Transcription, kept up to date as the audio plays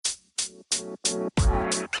And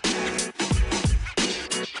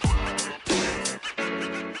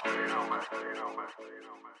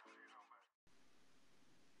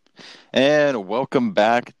welcome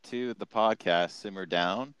back to the podcast, Simmer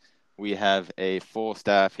Down. We have a full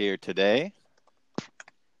staff here today.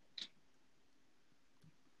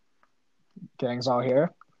 Gang's all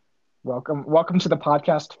here. Welcome to the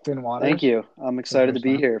podcast, Finn Waters. Thank you. I'm excited to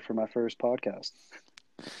be here for my first podcast.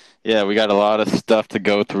 Yeah, we got a lot of stuff to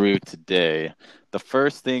go through today. The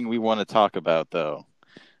first thing we want to talk about, though,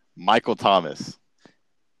 Michael Thomas.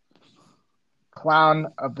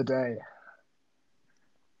 Clown of the day.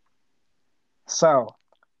 So,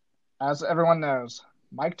 as everyone knows,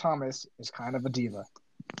 Mike Thomas is kind of a diva.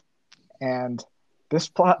 And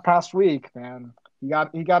this past week, man, he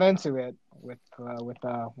got into it with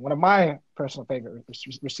one of my personal favorite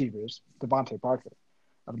receivers, Devontae Parker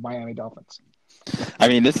of the Miami Dolphins. I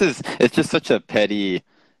mean, it's just such a petty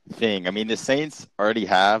thing. I mean, the Saints already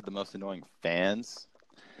have the most annoying fans,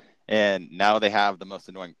 and now they have the most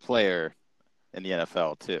annoying player in the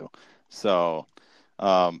NFL too. So,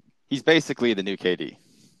 he's basically the new KD.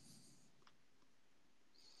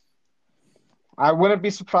 I wouldn't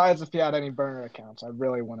be surprised if he had any burner accounts. I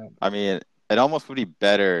really wouldn't. I mean, it almost would be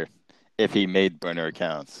better if he made burner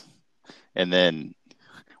accounts and then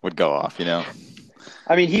would go off, you know?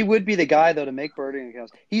 I mean, he would be the guy, though, to make burner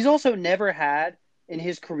accounts. He's also never had, in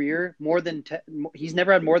his career, he's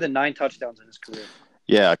never had more than 9 touchdowns in his career.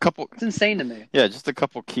 Yeah, a couple. It's insane to me. Yeah, just a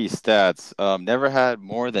couple key stats. Never had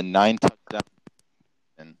more than 9 touchdowns.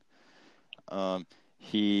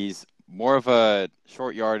 He's more of a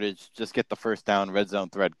short yardage, just get the first down, red zone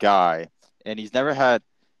threat guy. And he's never had,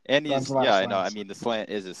 and he's, yeah, I know. I mean, the slant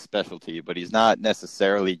is his specialty, but he's not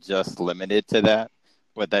necessarily just limited to that,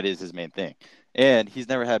 but that is his main thing. And he's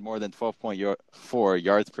never had more than 12.4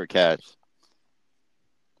 yards per catch.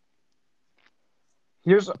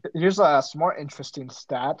 Here's some more interesting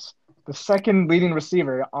stats. The second leading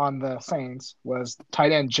receiver on the Saints was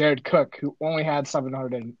tight end Jared Cook, who only had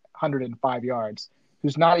 705 yards,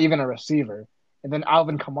 who's not even a receiver. And then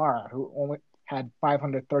Alvin Kamara, who only had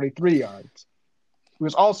 533 yards, who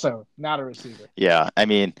was also not a receiver. Yeah, I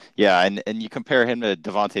mean, yeah, and you compare him to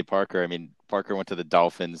Devontae Parker. I mean, Parker went to the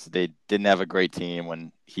Dolphins. They didn't have a great team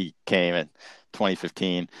when he came in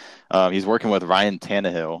 2015. He's working with Ryan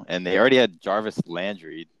Tannehill, and they already had Jarvis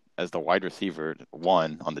Landry as the wide receiver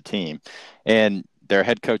one on the team. And their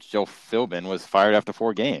head coach, Joe Philbin, was fired after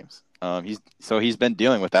 4 games. He's been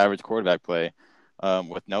dealing with average quarterback play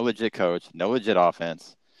with no legit coach, no legit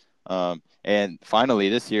offense. And finally,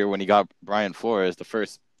 this year, when he got Brian Flores, the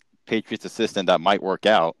first Patriots assistant that might work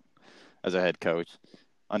out as a head coach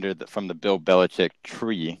from the Bill Belichick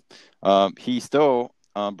tree,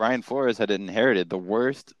 Brian Flores had inherited the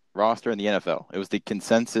worst roster in the NFL. It was the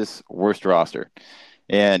consensus worst roster.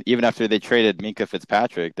 And even after they traded Minkah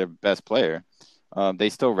Fitzpatrick, their best player, they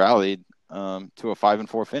still rallied to a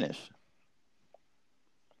 5-4 finish.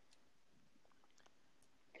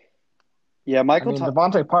 Yeah,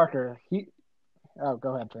 Devontae Parker,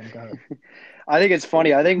 go ahead, Tim. Go ahead. I think it's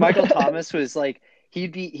funny. I think Michael Thomas was like,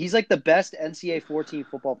 he's like the best NCAA 14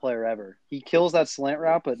 football player ever. He kills that slant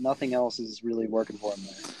route, but nothing else is really working for him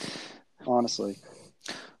there, honestly.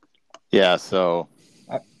 Yeah, so...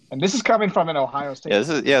 And this is coming from an Ohio State. This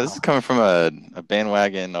is coming from a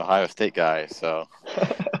bandwagon Ohio State guy. So,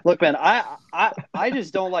 look, man, I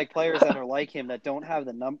just don't like players that are like him that don't have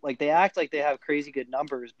the number. Like they act like they have crazy good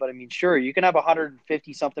numbers, but I mean, sure, you can have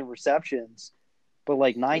 150 something receptions, but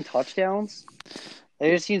like 9 touchdowns.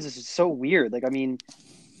 It just seems so weird. Like, I mean,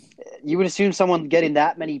 you would assume someone getting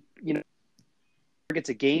that many, targets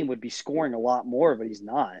a game would be scoring a lot more, but he's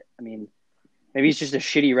not. I mean, maybe he's just a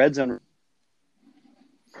shitty red zone.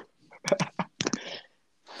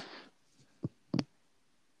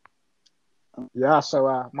 Yeah,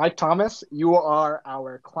 so Mike Thomas, you are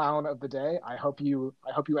our clown of the day. I hope you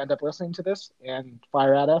end up listening to this and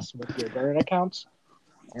fire at us with your burner accounts.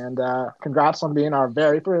 And congrats on being our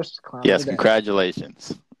very first clown of the day. Yes,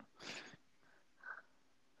 congratulations.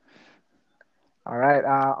 All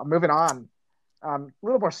right, moving on. A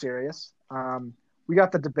little more serious. We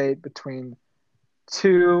got the debate between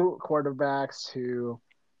 2 quarterbacks who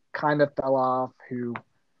kind of fell off, who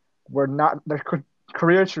were not – their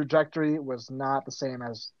career trajectory was not the same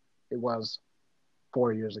as it was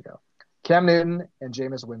 4 years ago. Cam Newton and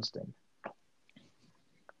Jameis Winston.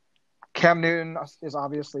 Cam Newton is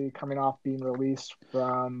obviously coming off being released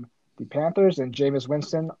from the Panthers, and Jameis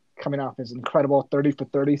Winston coming off his incredible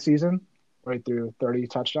 30-for-30 season, right through 30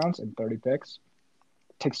 touchdowns and 30 picks.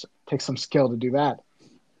 Takes some skill to do that.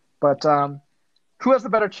 But who has the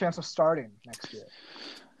better chance of starting next year?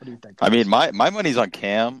 What do you think, I mean, guys? my money's on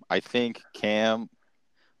Cam. I think Cam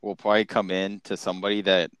will probably come in to somebody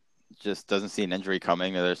that just doesn't see an injury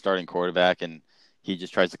coming, or their starting quarterback, and he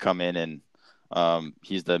just tries to come in and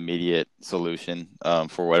he's the immediate solution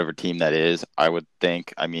for whatever team that is. I would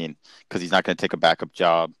think. I mean, because he's not going to take a backup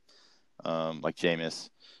job like Jameis.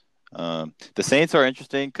 The Saints are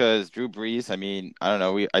interesting because Drew Brees. I mean, I don't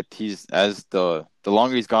know. He's as the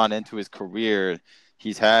longer he's gone into his career,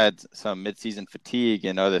 he's had some midseason fatigue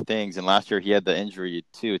and other things. And last year he had the injury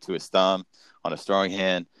too to his thumb on a throwing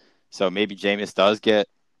hand. So maybe Jameis does get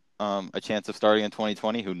a chance of starting in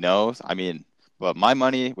 2020. Who knows? I mean, but my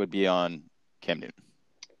money would be on Cam Newton.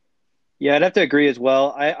 Yeah, I'd have to agree as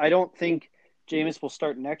well. I don't think Jameis will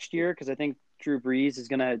start next year because I think Drew Brees is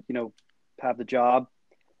going to, have the job,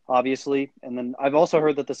 obviously. And then I've also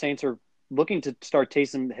heard that the Saints are looking to start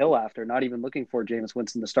Taysom Hill after, not even looking for Jameis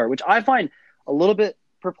Winston to start, which I find a little bit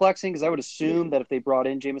perplexing because I would assume that if they brought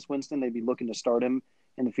in Jameis Winston, they'd be looking to start him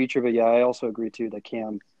in the future. But yeah, I also agree too that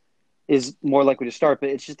Cam is more likely to start. But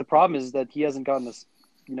it's just the problem is that he hasn't gotten this,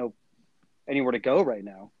 anywhere to go right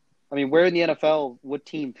now. I mean, where in the NFL, what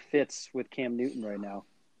team fits with Cam Newton right now?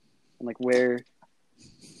 And where?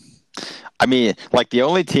 I mean, the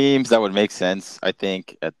only teams that would make sense, I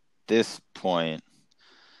think, at this point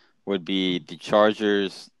would be the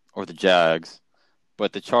Chargers or the Jags.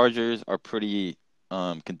 But the Chargers are pretty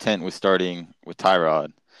content with starting with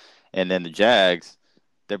Tyrod, and then the Jags,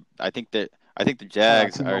 I think the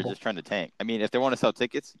Jags are just trying to tank. I mean, if they want to sell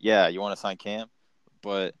tickets, yeah, you want to sign Cam,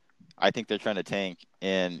 but I think they're trying to tank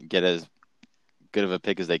and get as good of a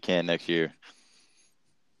pick as they can next year.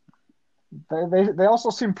 They also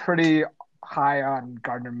seem pretty high on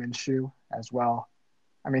Gardner Minshew as well.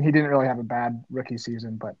 I mean, he didn't really have a bad rookie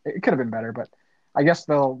season, but it could have been better. But I guess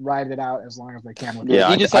they'll ride it out as long as they can with it.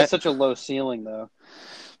 Yeah, he just has such a low ceiling, though.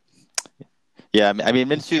 Yeah, I mean,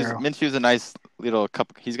 Minshew's a nice little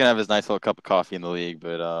cup. He's gonna have his nice little cup of coffee in the league,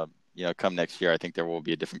 but come next year, I think there will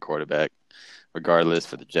be a different quarterback, regardless,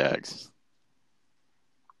 for the Jags.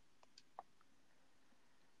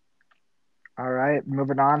 All right,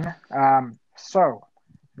 moving on. So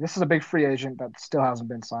this is a big free agent that still hasn't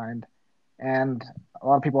been signed, and a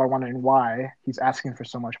lot of people are wondering why he's asking for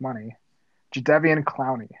so much money. Jadeveon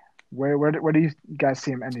Clowney, where do you guys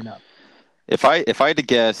see him ending up? If I had to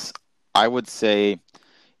guess, I would say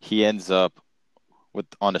he ends up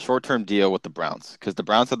on a short-term deal with the Browns because the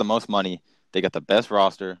Browns have the most money. They got the best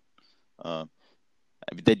roster.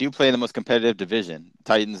 They do play in the most competitive division.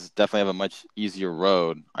 Titans definitely have a much easier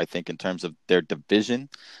road, I think, in terms of their division.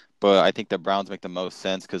 But I think the Browns make the most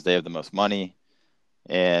sense because they have the most money.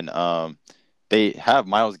 And they have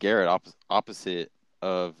Myles Garrett opposite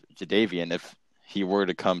of Jadeveon if he were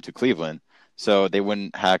to come to Cleveland. So they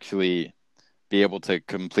wouldn't actually be able to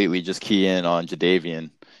completely just key in on Jadeveon.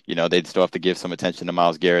 They'd still have to give some attention to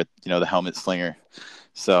Myles Garrett, the helmet slinger.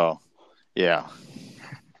 So, yeah.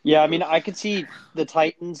 Yeah, I mean, I could see the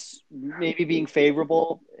Titans maybe being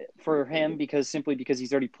favorable for him because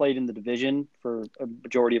he's already played in the division for a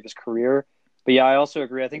majority of his career. But yeah, I also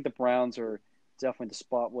agree. I think the Browns are definitely the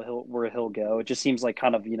spot where he'll go. It just seems like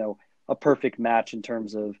kind of, a perfect match in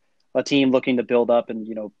terms of a team looking to build up and,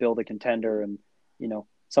 build a contender and,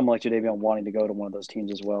 someone like Jadeveon wanting to go to one of those teams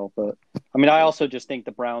as well. But I mean, I also just think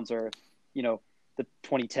the Browns are, the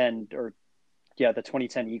 2010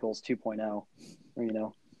 Eagles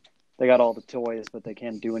 2.0, they got all the toys, but they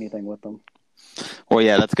can't do anything with them. Well,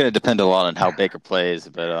 yeah, that's going to depend a lot on how Baker plays.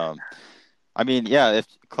 But, I mean, yeah, if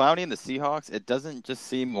Clowney and the Seahawks, it doesn't just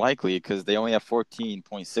seem likely because they only have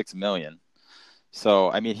 $14.6 million. So,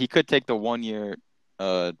 I mean, he could take the 1-year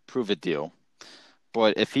prove-it deal.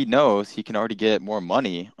 But if he knows he can already get more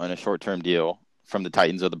money on a short-term deal from the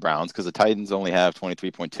Titans or the Browns, because the Titans only have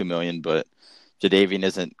 $23.2 million, but Jadeveon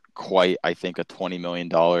isn't quite, I think, a $20 million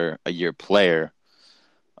a year player.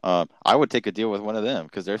 I would take a deal with one of them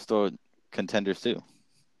because they're still contenders too.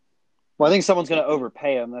 Well, I think someone's going to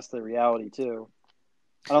overpay him. That's the reality too.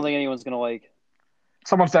 I don't think anyone's going to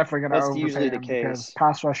Someone's definitely going to overpay usually him the case. Because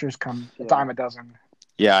pass rushers come a dime a dozen.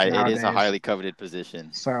 Yeah, nowadays. It is a highly coveted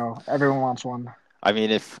position. So everyone wants one. I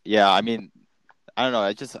mean, I don't know.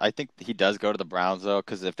 I think he does go to the Browns though,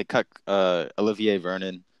 because if they cut Olivier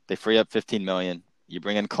Vernon, they free up $15 million. You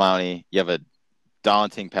bring in Clowney, you have a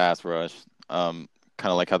daunting pass rush. Kind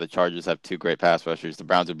of like how the Chargers have two great pass rushers. The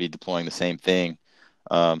Browns would be deploying the same thing.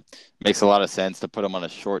 Makes a lot of sense to put him on a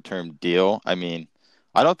short-term deal. I mean,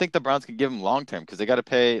 I don't think the Browns can give him long-term because they're gonna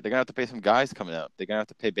have to pay some guys coming up. They're gonna have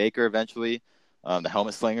to pay Baker eventually, the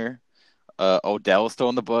helmet slinger. Odell's still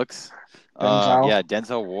in the books. Denzel. Yeah,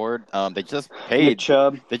 Denzel Ward. They just Nick paid.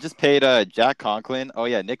 Chubb. They just paid Jack Conklin. Oh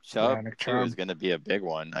yeah, Nick Chubb Yeah, Nick too is Chubb. going to be a big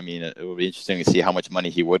one. I mean, it will be interesting to see how much money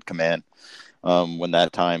he would command when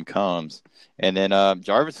that time comes. And then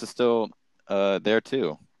Jarvis is still there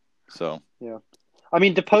too. So Yeah. I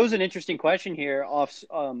mean, to pose an interesting question here off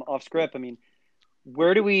script, I mean,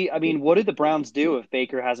 what do the Browns do if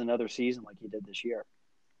Baker has another season like he did this year?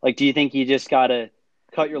 Like, do you think you just got to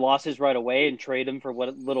cut your losses right away and trade him for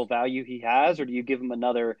what little value he has, or do you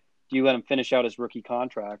do you let him finish out his rookie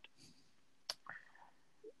contract?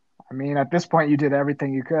 I mean, at this point, you did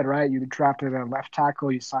everything you could, right? You drafted a left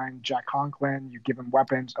tackle, you signed Jack Conklin, you give him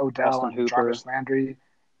weapons, Odell Austin and Hooper. Jarvis Landry,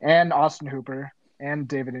 and Austin Hooper, and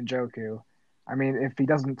David Njoku. I mean, if he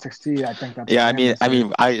doesn't succeed, I think that's yeah, on him this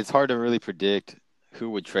year. it's hard to really predict who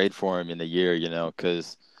would trade for him in a year,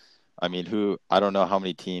 because I mean, I don't know how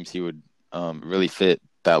many teams he would really fit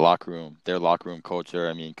their locker room culture.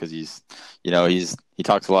 I mean, because he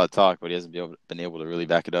talks a lot of talk, but he hasn't been able to really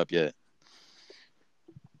back it up yet.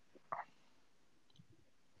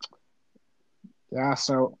 Yeah,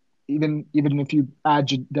 so even if you add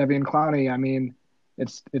Devian Clowney, I mean,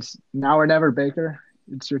 it's now or never, Baker.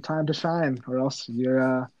 It's your time to shine, or else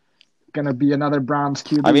you're gonna be another Browns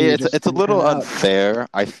QB. I mean, who it's just it's a didn't pan little out. unfair,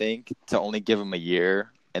 I think, to only give him a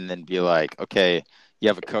year and then be like, okay, you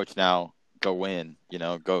have a coach now, go win,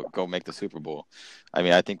 go make the Super Bowl. I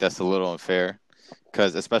mean, I think that's a little unfair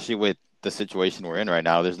because especially with the situation we're in right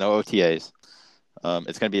now, there's no OTAs. It's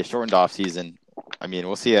going to be a shortened off season. I mean,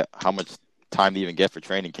 we'll see how much time they even get for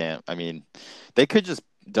training camp. I mean, they could just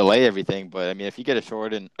delay everything, but I mean, if you get a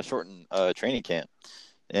shortened training camp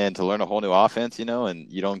and to learn a whole new offense, and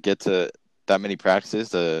you don't get to that many practices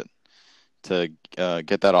to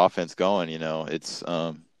get that offense going, it's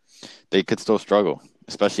they could still struggle,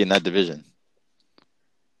 especially in that division.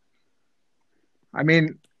 I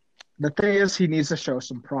mean, the thing is, he needs to show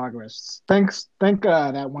some progress. Think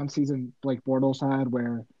that one season Blake Bortles had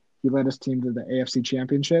where he led his team to the AFC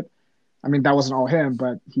Championship. I mean, that wasn't all him,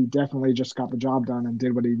 but he definitely just got the job done and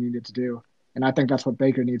did what he needed to do. And I think that's what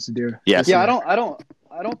Baker needs to do. Yes. Yeah, I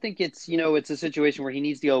don't think it's it's a situation where he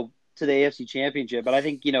needs to go to the AFC Championship, but I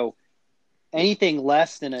think anything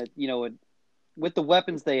less than with the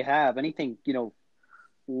weapons they have, anything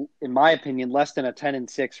in my opinion, less than a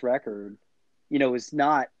 10-6 record, is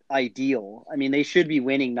not ideal. I mean, they should be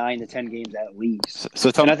winning 9 to 10 games at least.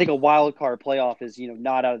 And I think a wild card playoff is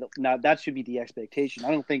not out of not that should be the expectation.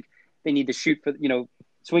 I don't think they need to shoot for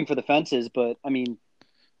swing for the fences, but I mean,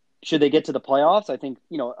 should they get to the playoffs? I think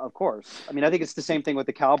of course. I mean, I think it's the same thing with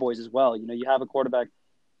the Cowboys as well. You have a quarterback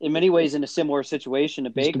in many ways in a similar situation to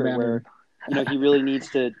Baker, where he really needs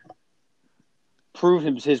to prove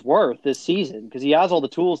his worth this season because he has all the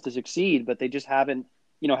tools to succeed, but they just haven't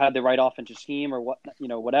had the right offensive scheme or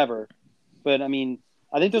whatever. But I mean,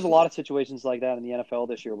 I think there's a lot of situations like that in the NFL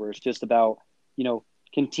this year where it's just about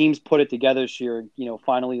can teams put it together this year?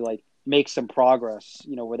 Finally like make some progress.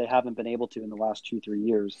 Where they haven't been able to in the last 2-3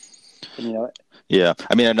 years. And, Yeah,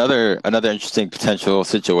 I mean another interesting potential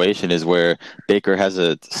situation is where Baker has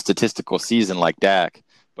a statistical season like Dak,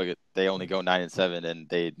 but they only go 9-7 and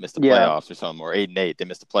they miss the playoffs or something, or 8-8 they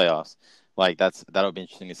miss the playoffs. Like that'll be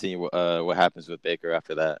interesting to see what happens with Baker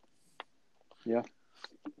after that. Yeah,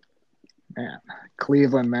 man,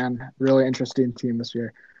 Cleveland, man, really interesting team this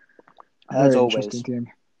year. As always, interesting team.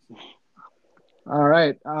 All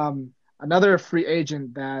right, another free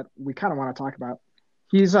agent that we kind of want to talk about.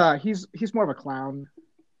 He's more of a clown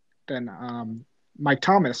than Mike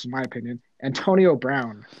Thomas, in my opinion. Antonio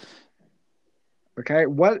Brown. Okay,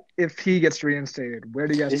 what if he gets reinstated? Where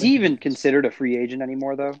do you guys? Is he even considered a free agent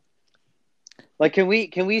anymore, though? Like, can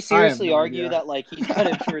we seriously argue that like he's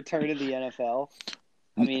going to return to the NFL?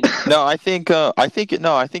 I mean, no, I think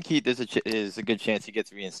there's a good chance he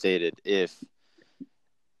gets reinstated if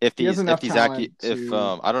I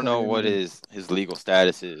don't know what his legal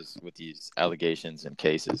status is with these allegations and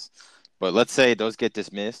cases, but let's say those get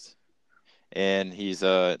dismissed and he's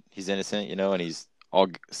innocent, and he's all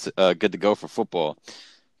good to go for football.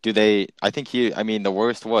 I think the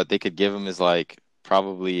worst they could give him is like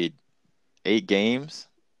probably 8 games,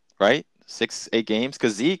 right? 6-8 games,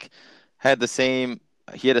 because Zeke had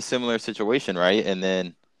he had a similar situation, right? And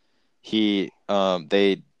then the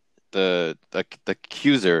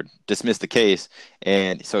accuser dismissed the case,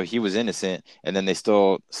 and so he was innocent, and then they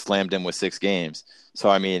still slammed him with 6 games. So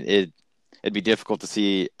I mean, it'd be difficult to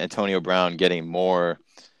see Antonio Brown getting more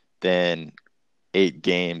than 8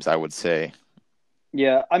 games, I would say.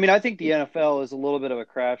 Yeah, I mean, I think the NFL is a little bit of a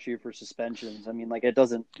crapshoot for suspensions. I mean, like it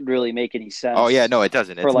doesn't really make any sense. Oh yeah, no, it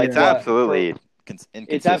doesn't. It's absolutely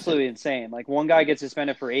It's absolutely insane. Like one guy gets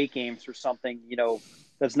suspended for 8 games for something,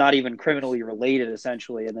 that's not even criminally related,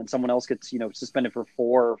 essentially, and then someone else gets, suspended for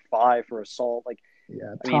 4 or 5 for assault. Like,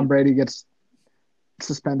 yeah, Tom Brady gets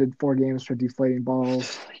suspended 4 games for deflating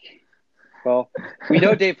balls. Well, we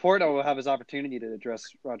know Dave Portnoy will have his opportunity to address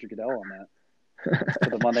Roger Goodell on that for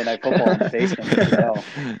the Monday Night Football and face him. Goodell.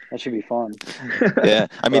 That should be fun. Yeah,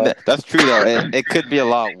 I mean that's true though. It could be a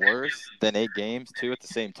lot worse than 8 games too at the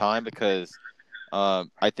same time because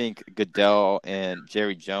I think Goodell and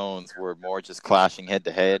Jerry Jones were more just clashing head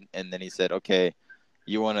to head, and then he said, "Okay,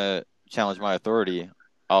 you want to challenge my authority?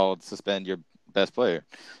 I'll suspend your best player,"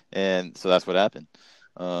 and so that's what happened.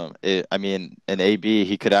 In AB,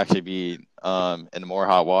 he could actually be in more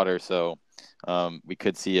hot water, so we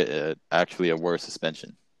could see actually a worse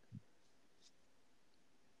suspension.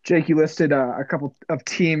 Jake, you listed a couple of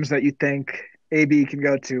teams that you think AB can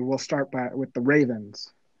go to. We'll start with the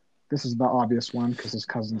Ravens. This is the obvious one because his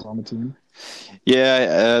cousin's on the team.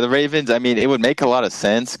 Yeah, the Ravens, I mean, it would make a lot of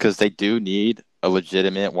sense because they do need a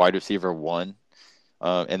legitimate wide receiver 1.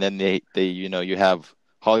 And then they you have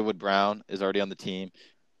Hollywood Brown is already on the team.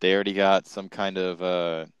 They already got some kind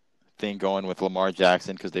of thing going with Lamar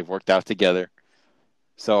Jackson because they've worked out together.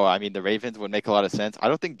 So, I mean, the Ravens would make a lot of sense. I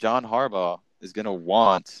don't think John Harbaugh is going to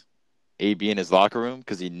want AB in his locker room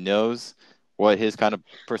because he knows what his kind of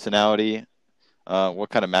personality, what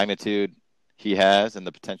kind of magnitude he has and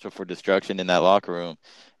the potential for destruction in that locker room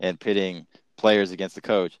and pitting players against the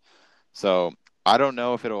coach. So I don't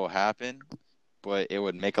know if it will happen, but it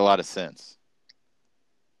would make a lot of sense.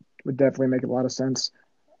 Would definitely make a lot of sense.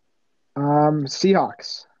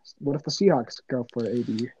 Seahawks. What if the Seahawks go for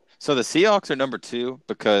AB? So the Seahawks are number 2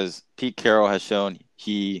 because Pete Carroll has shown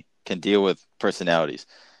he can deal with personalities.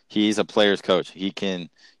 He's a player's coach.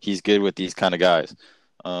 He's good with these kind of guys.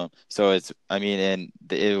 And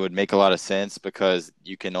it would make a lot of sense because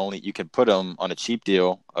you can put him on a cheap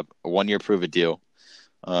deal, a 1-year prove-it deal.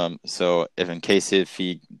 So if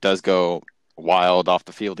he does go wild off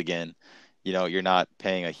the field again, you're not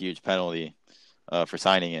paying a huge penalty for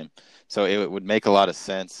signing him. So it would make a lot of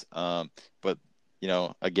sense. But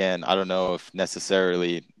again, I don't know if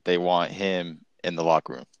necessarily they want him in the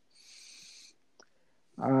locker room.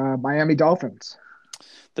 Miami Dolphins.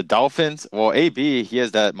 The Dolphins, well, AB, he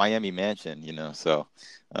has that Miami mansion, so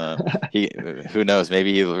who knows?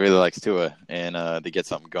 Maybe he really likes Tua, and they get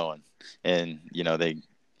something going, and they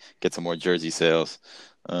get some more jersey sales.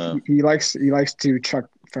 He likes to chuck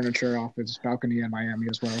furniture off his balcony in Miami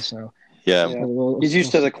as well. So yeah. He's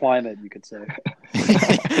used to the climate, you could say.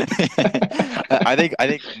 I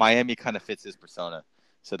think Miami kind of fits his persona,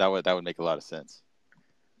 so that would make a lot of sense.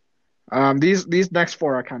 These next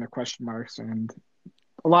 4 are kind of question marks and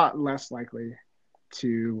a lot less likely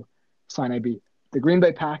to sign AB. The Green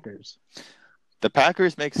Bay Packers. The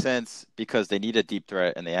Packers make sense because they need a deep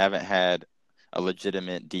threat, and they haven't had a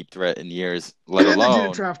legitimate deep threat in years, let alone. They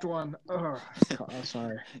didn't draft one. Oh,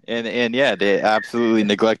 sorry. And yeah, they absolutely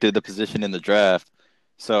neglected the position in the draft.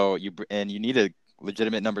 So you need a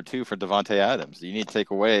legitimate number 2 for Davante Adams. You need to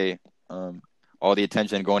take away all the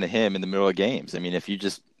attention going to him in the middle of games. I mean, if you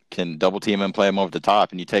just can double team and play him over the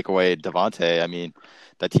top, and you take away Davante, I mean,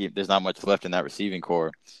 that team, there's not much left in that receiving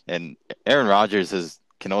core. And Aaron Rodgers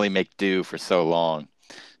can only make do for so long.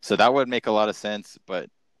 So that would make a lot of sense. But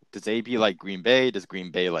does AB like Green Bay? Does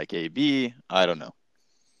Green Bay like AB? I don't know.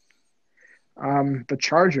 The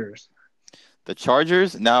Chargers. The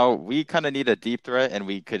Chargers, now we kind of need a deep threat, and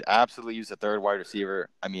we could absolutely use a 3rd wide receiver.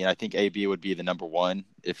 I mean, I think AB would be the number 1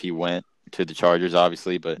 if he went to the Chargers,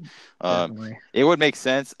 obviously, but it would make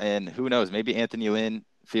sense. And who knows, maybe Anthony Lynn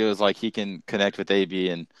feels like he can connect with AB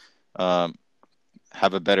and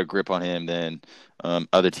have a better grip on him than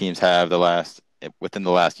other teams have within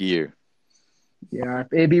the last year. Yeah,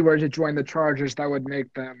 if AB were to join the Chargers, that would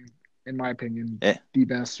make them, in my opinion, the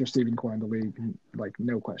best receiving core in the league, like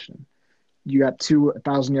no question. You got 2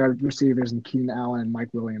 1,000-yard receivers in Keenan Allen and Mike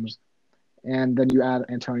Williams, and then you add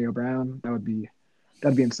Antonio Brown. That'd be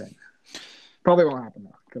insane. Probably won't happen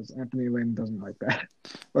though, because Anthony Lynn doesn't like that.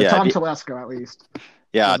 Or Tom Telesco, at least.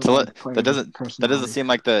 Yeah, that doesn't seem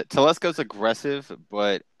like Telesco's aggressive,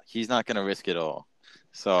 but he's not going to risk it all.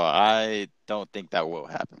 So I don't think that will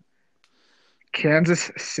happen. Kansas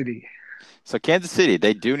City. So Kansas City,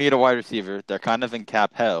 they do need a wide receiver. They're kind of in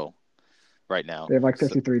cap hell right now. They have like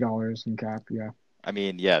 $53 in cap, yeah. I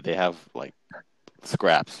mean, yeah, they have like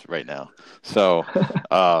scraps right now. So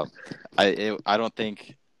I don't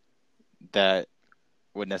think that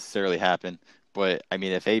would necessarily happen. But, I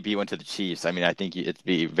mean, if AB went to the Chiefs, I mean, I think it'd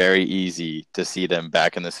be very easy to see them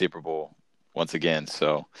back in the Super Bowl once again.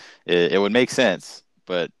 So it would make sense.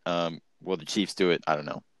 But Will the Chiefs do it? I don't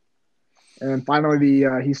know. And then finally,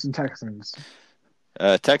 the Houston Texans.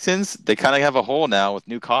 Texans, they kind of have a hole now with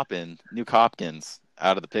New Hopkins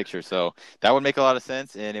out of the picture, so that would make a lot of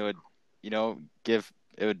sense, and it would, it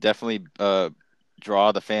would definitely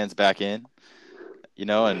draw the fans back in,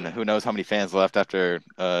 and who knows how many fans left after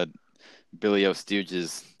Billy O.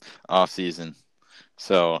 Stooge's off season.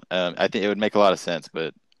 So I think it would make a lot of sense,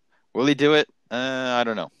 but will he do it? I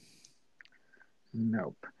don't know.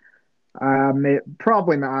 Nope.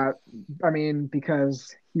 Probably not. I mean,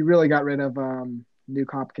 because he really got rid of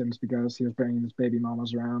Nuke Hopkins because he was bringing his baby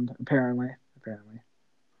mamas around. Apparently.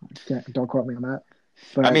 Don't quote me on that.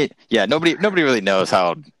 But I mean, yeah, nobody really knows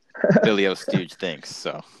how Billy O. Stooge thinks.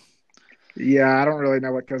 So yeah, I don't really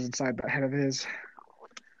know what goes inside that head of his.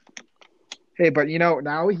 Hey, but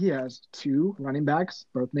now he has 2 running backs,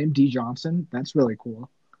 both named D. Johnson. That's really cool.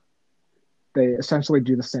 They essentially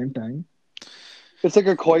do the same thing. It's like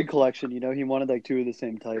a coin collection, He wanted like 2 of the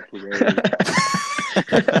same type for rarity.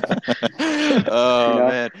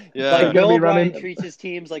 Man, yeah. Like Bill O'Brien treats his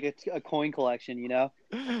teams like a coin collection,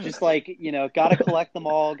 Just like gotta collect them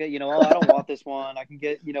all. Get oh, I don't want this one. I can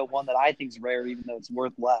get one that I think is rare, even though it's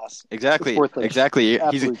worth less. Exactly. He's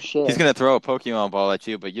gonna throw a Pokemon ball at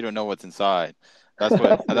you, but you don't know what's inside. That's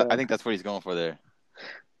what yeah. I think. That's what he's going for there.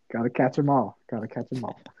 Gotta catch them all.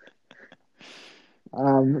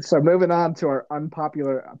 So moving on to our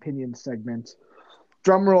unpopular opinion segment.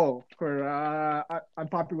 Drum roll for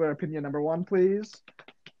unpopular opinion number 1, please.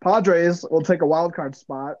 Padres will take a wild card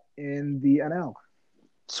spot in the NL.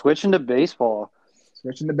 Switching to baseball.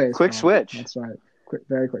 Quick switch. That's right.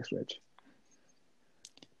 Very quick switch.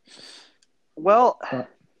 Well,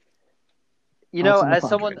 as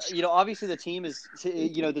someone, obviously the team is,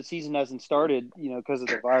 the season hasn't started, because of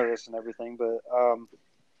the virus and everything, but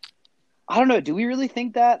I don't know. Do we really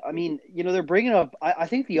think that? I mean, they're bringing up – I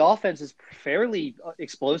think the offense is fairly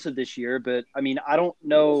explosive this year, but, I mean, I don't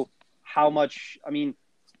know how much – I mean,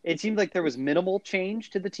 it seemed like there was minimal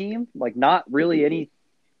change to the team, like not really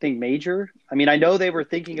anything major. I mean, I know they were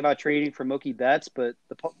thinking about trading for Mookie Betts, but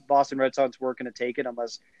the Boston Red Sox weren't going to take it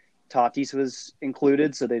unless Tatis was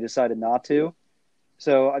included, so they decided not to.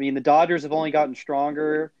 So, I mean, the Dodgers have only gotten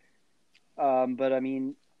stronger, but, I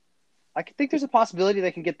mean – I think there's a possibility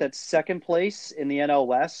they can get that second place in the NL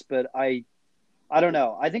West, but I don't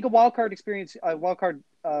know. I think a wild card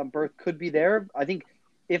berth could be there. I think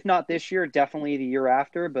if not this year, definitely the year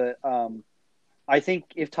after. But I think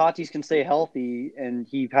if Tatis can stay healthy and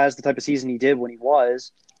he has the type of season he did when he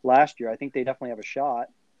was last year, I think they definitely have a shot.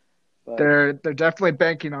 But they're definitely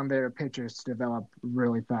banking on their pitchers to develop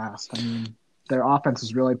really fast. I mean, their offense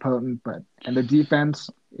is really potent, and their defense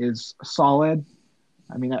is solid.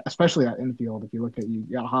 I mean, especially at infield. If you look at you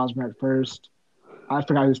got Hosmer at first. I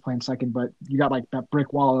forgot who was playing second, but you got like that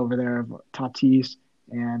brick wall over there of Tatis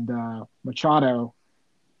and Machado.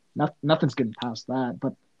 Nothing's getting past that.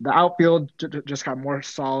 But the outfield just got more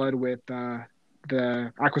solid with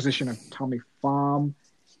the acquisition of Tommy Pham.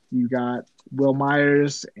 You got Will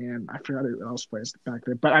Myers, and I forgot who else plays back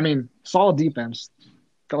there. But I mean, solid defense.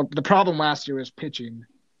 The problem last year was pitching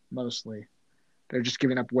mostly. They're just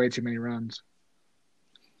giving up way too many runs.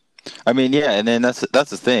 I mean, yeah, and then that's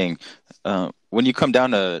the thing. When you come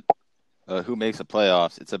down to who makes the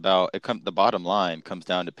playoffs, the bottom line comes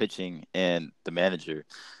down to pitching and the manager.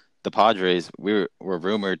 The Padres were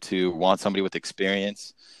rumored to want somebody with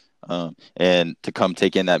experience and to come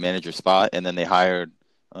take in that manager spot, and then they hired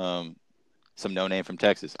some no name from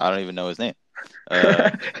Texas. I don't even know his name.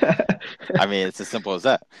 I mean, it's as simple as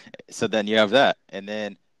that. So then you have that, and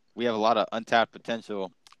then we have a lot of untapped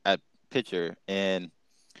potential at pitcher, and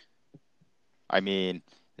I mean,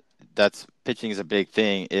 pitching is a big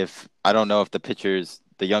thing. I don't know if the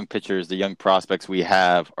young prospects we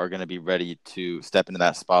have are going to be ready to step into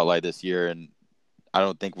that spotlight this year. And I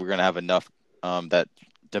don't think we're going to have enough that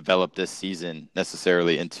develop this season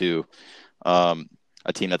necessarily into a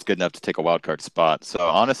team that's good enough to take a wild card spot. So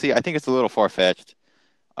honestly, I think it's a little far-fetched.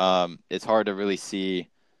 It's hard to really see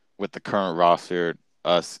with the current roster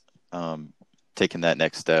us taking that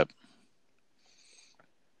next step.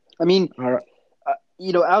 I mean,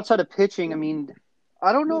 outside of pitching, I mean,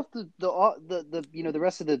 I don't know if the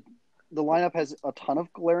rest of the lineup has a ton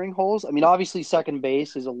of glaring holes. I mean, obviously second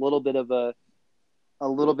base is a little bit of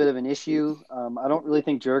an issue. I don't really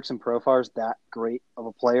think Jurickson Profar is that great of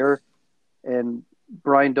a player, and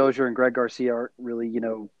Brian Dozier and Greg Garcia aren't really,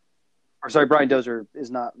 Brian Dozier is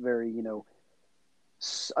not very,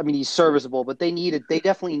 I mean, he's serviceable, but they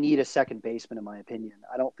definitely need a second baseman, in my opinion.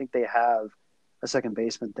 I don't think they have a second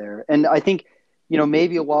baseman there, and I think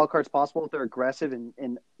maybe a wild card's possible if they're aggressive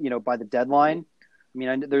and by the deadline. I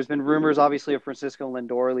mean, there's been rumors, obviously, of Francisco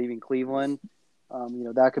Lindor leaving Cleveland.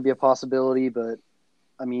 That could be a possibility, but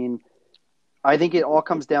I mean, I think it all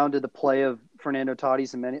comes down to the play of Fernando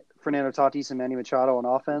Tatis and Manny Machado on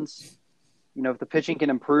offense. If the pitching can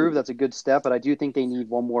improve, that's a good step, but I do think they need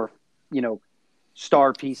one more,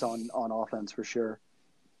 star piece on offense for sure.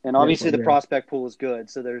 And obviously the prospect pool is good,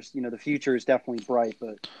 so there's, the future is definitely bright,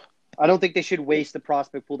 but I don't think they should waste the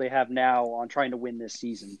prospect pool they have now on trying to win this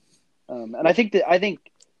season. And I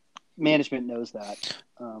think management knows that.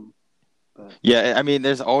 Yeah, I mean,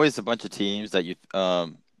 there's always a bunch of teams that you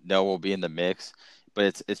know will be in the mix,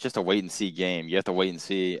 but it's just a wait and see game. You have to wait and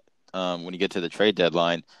see when you get to the trade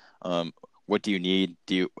deadline. What do you need?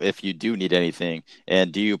 If you do need anything,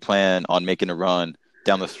 and do you plan on making a run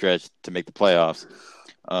down the stretch to make the playoffs?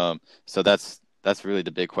 So that's really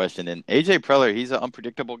the big question. And AJ Preller, he's an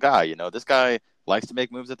unpredictable guy. This guy likes to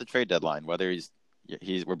make moves at the trade deadline. Whether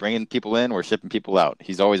we're bringing people in, we're shipping people out.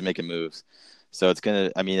 He's always making moves. So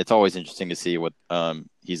it's always interesting to see what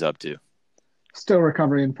he's up to. Still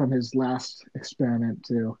recovering from his last experiment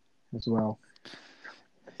too, as well.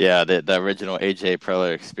 Yeah, the original AJ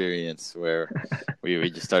Preller experience where we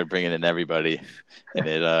just started bringing in everybody, and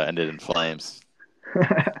it ended in flames.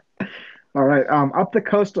 All right, up the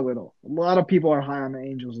coast a little. A lot of people are high on the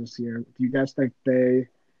Angels this year. Do you guys think they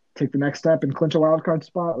take the next step and clinch a wild card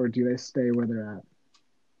spot, or do they stay where they're at?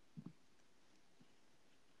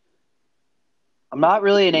 I'm not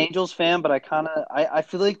really an Angels fan, but I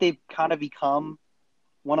feel like they've kind of become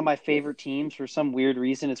one of my favorite teams for some weird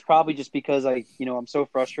reason. It's probably just because I'm so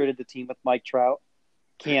frustrated the team with Mike Trout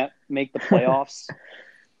can't make the playoffs.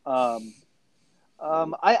 I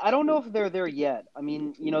don't know if they're there yet. I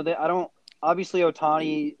mean, obviously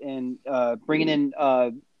Ohtani and bringing in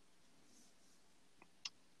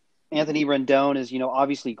Anthony Rendon is,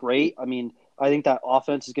 obviously great. I mean, I think that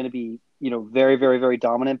offense is going to be, very, very, very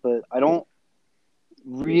dominant, but I don't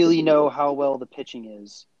really know how well the pitching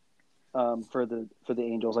is for the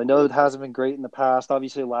Angels. I know it hasn't been great in the past.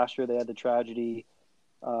 Obviously, last year they had the tragedy,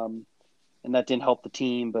 and that didn't help the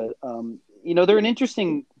team. But they're an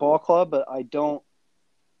interesting ball club. But I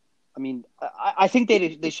think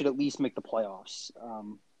they should at least make the playoffs.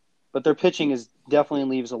 But their pitching definitely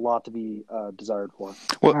leaves a lot to be desired for.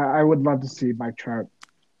 Well, I would love to see Mike Trout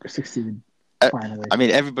succeed finally. I mean,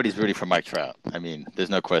 everybody's rooting for Mike Trout. I mean, there's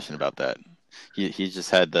no question about that. He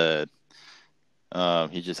just had a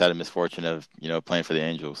misfortune of playing for the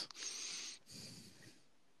Angels.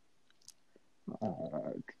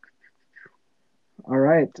 All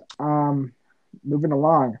right, moving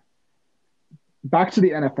along. Back to the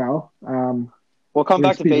NFL. We'll come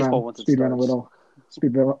back to baseball once it starts.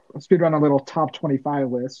 Speed run a little top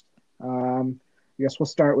 25 list. I guess we'll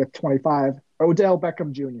start with 25. Odell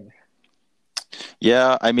Beckham Jr.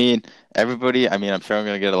 Yeah, I mean, everybody. I mean, I'm sure I'm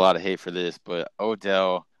going to get a lot of hate for this, but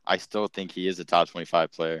Odell, I still think he is a top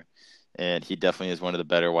 25 player, and he definitely is one of the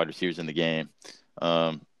better wide receivers in the game.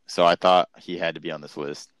 So I thought he had to be on this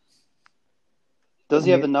list. Does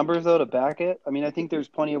he have the numbers though to back it? I mean, I think there's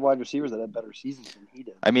plenty of wide receivers that have better seasons than he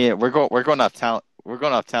did. I mean, we're going off talent. We're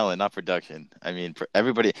going off talent, not production. I mean,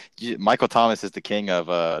 everybody. Michael Thomas is the king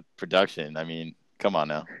of production. I mean, come on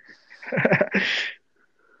now.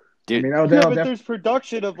 Dude. I mean, Odell but there's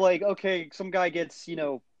production of some guy gets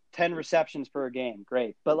 10 receptions per game,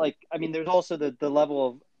 great. But there's also the level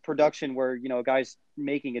of production where a guy's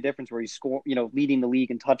making a difference, where he's leading the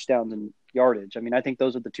league in touchdowns and yardage. I mean, I think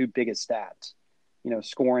those are the two biggest stats.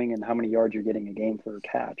 Scoring and how many yards you're getting a game for a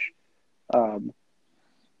catch.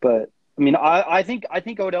 But I mean, I think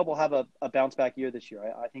Odell will have a bounce back year this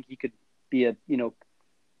year. I think he could be a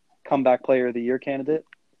comeback player of the year candidate.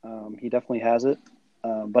 He definitely has it.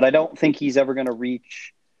 But I don't think he's ever going to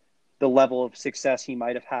reach the level of success he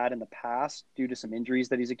might have had in the past due to some injuries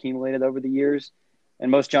that he's accumulated over the years.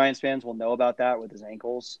 And most Giants fans will know about that with his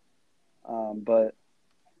ankles. But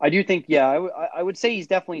I do think, I would say he's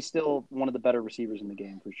definitely still one of the better receivers in the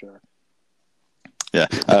game for sure. Yeah.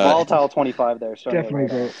 Volatile 25 there. Definitely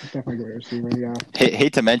great receiver, yeah.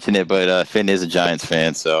 Hate to mention it, but Finn is a Giants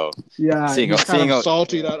fan, so yeah, he's kind of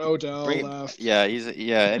salty that Odell left. Yeah,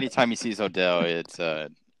 anytime he sees Odell, it's a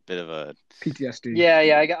bit of a PTSD.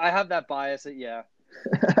 Yeah, I have that bias. Yeah.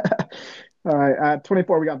 All right, at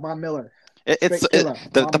 24, we got Von Miller.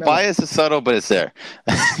 The bias is subtle, but it's there.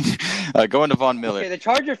 Going to Von Miller. Okay, the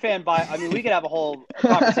Charger fan bias. I mean, we could have a whole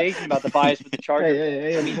conversation about the bias with the Chargers.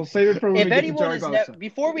 Hey, I mean, we'll save it for when we get to Joey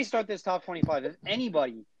before we start this top 25, if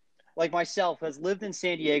anybody like myself has lived in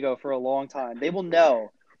San Diego for a long time, they will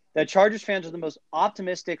know that Chargers fans are the most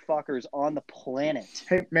optimistic fuckers on the planet.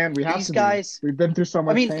 Hey, man, we have These to guys. We've been through so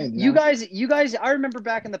much pain. You guys. I remember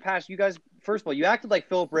back in the past, you guys. First of all, you acted like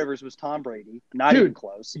Phillip Rivers was Tom Brady. Not even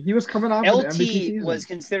close. He was coming off LT an MVP season. was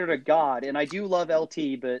considered a god, and I do love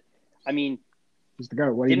LT, but I mean, he's the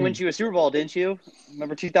GOAT. Didn't win you a Super Bowl, didn't you?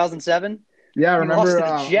 Remember 2007? Yeah, remember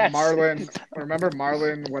Jets. Marlon. Remember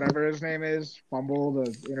Marlon, whatever his name is, fumbled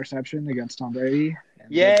the interception against Tom Brady.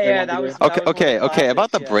 Yeah, that was okay.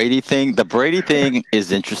 About the Brady thing, the Brady thing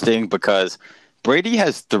is interesting because Brady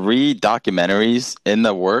has 3 documentaries in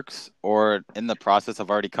the works or in the process of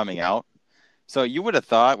already coming out. So you would have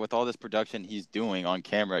thought with all this production he's doing on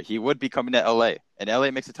camera, he would be coming to LA, and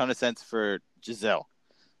LA makes a ton of sense for Gisele.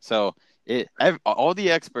 So all the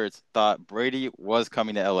experts thought Brady was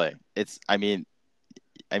coming to LA. I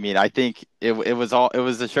think it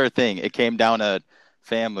was a sure thing. It came down to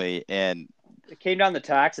family and. It came down to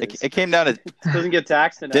taxes. It came down to doesn't get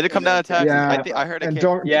taxed enough. Did it come down to taxes? Yeah, I heard it.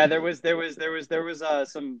 There was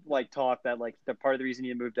some like talk that like the part of the reason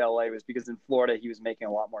he moved to LA was because in Florida he was making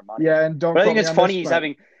a lot more money. Yeah, and But I think it's funny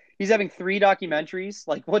he's having 3 documentaries.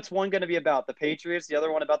 Like, what's one going to be about? The Patriots, the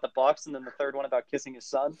other one about the Bucks, and then the third one about kissing his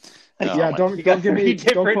son. Don't quote me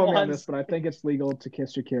on this, but I think it's legal to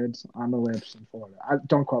kiss your kids on the lips in Florida.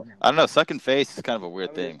 Don't quote me. I don't know. Sucking face is kind of a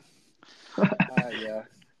weird thing. Yeah.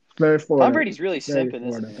 Very Florida. Tom Brady's really simping,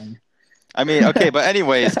 isn't he? I mean, okay, but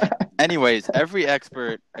anyways, every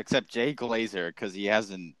expert except Jay Glazer, because he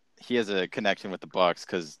has a connection with the Bucks,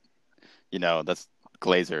 because that's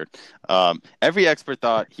Glazer. Every expert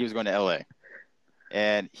thought he was going to LA,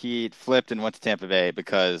 and he flipped and went to Tampa Bay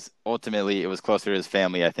because ultimately it was closer to his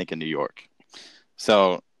family, I think, in New York.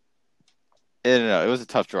 So, I don't know. It was a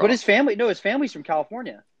tough draw. But his family's from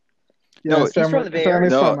California. Yeah, he's from the Bay Area.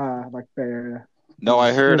 From Bay Area. No,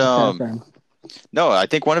 I heard. No, I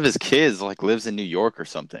think one of his kids lives in New York or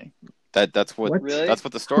something. That's what. Really? That's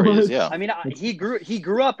what the story is. Yeah. I mean, he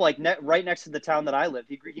grew up right next to the town that I lived.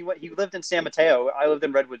 He lived in San Mateo. I lived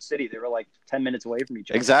in Redwood City. They were like 10 minutes away from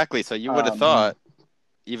each other. Exactly. So you would have thought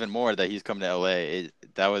even more that he's coming to LA.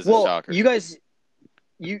 That was a shocker. You guys,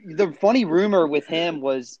 the funny rumor with him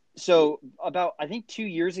was about I think 2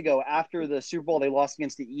 years ago after the Super Bowl they lost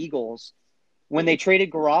against the Eagles, when they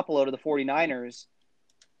traded Garoppolo to the 49ers.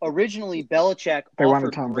 Originally, Belichick they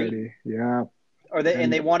wanted Tom Brady, yeah.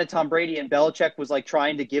 And they wanted Tom Brady, and Belichick was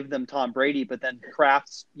trying to give them Tom Brady, but then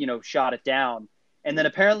Kraft, shot it down. And then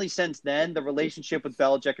apparently since then, the relationship with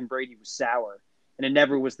Belichick and Brady was sour, and it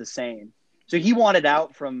never was the same. So he wanted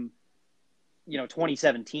out from,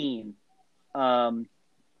 2017.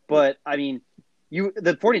 But I mean,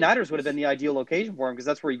 the 49ers would have been the ideal location for him because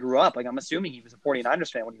that's where he grew up. I'm assuming he was a 49ers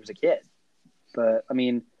fan when he was a kid. But I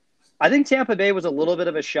mean, I think Tampa Bay was a little bit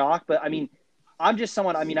of a shock, but I mean, I'm just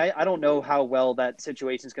someone. I mean, I don't know how well that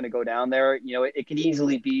situation is going to go down there. It can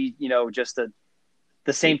easily be, just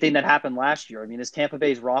the same thing that happened last year. I mean, is Tampa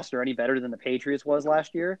Bay's roster any better than the Patriots was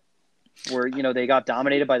last year, where they got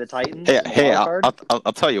dominated by the Titans? Hey,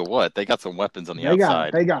 I'll tell you what, they got some weapons on the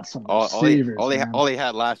outside. They got some receivers. All they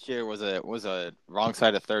had last year was a wrong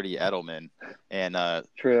side of 30 Edelman and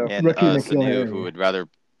Sanu, who would rather.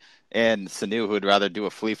 And Sanu, who would rather do a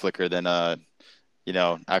flea flicker than,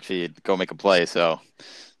 actually go make a play. So,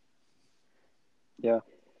 yeah,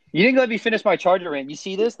 you didn't let me finish my Charger rant. You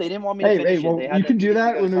see this? They didn't want me to finish it. You can do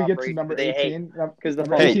that when we get to number 18. Because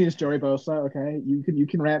number 18 is Joey Bosa. Okay, you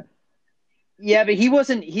can rant. Yeah, but he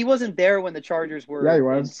wasn't there when the Chargers were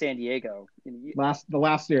in San Diego. The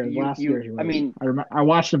last year. I mean, I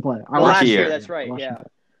watched him play. Last year, that's right. Yeah.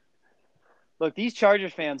 Look, these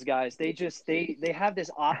Chargers fans, guys, they have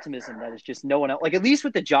this optimism that is just no one else. At least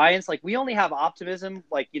with the Giants, we only have optimism,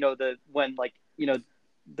 the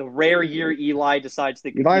rare year Eli decides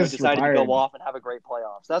to go off and have a great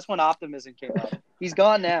playoffs. That's when optimism came out. He's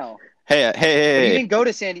gone now. Hey. He didn't go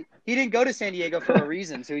to San Diego for a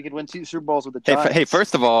reason, so he could win 2 Super Bowls with the Giants. Hey,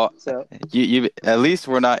 first of all, you at least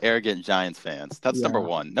we're not arrogant Giants fans. That's number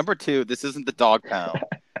 1. Number 2, this isn't the dog pound.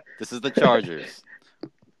 This is the Chargers.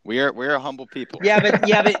 We're a humble people. Yeah, but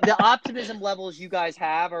the optimism levels you guys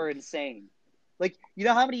have are insane.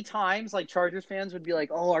 How many times Chargers fans would be like,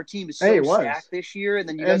 "Oh, our team is so stacked this year," and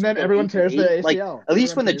then everyone tears their ACL. At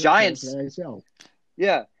least when the Giants,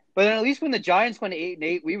 yeah, but then at least when the Giants went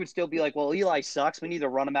 8-8, we would still be like, "Well, Eli sucks. We need to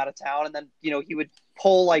run him out of town." And then he would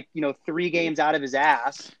pull 3 games out of his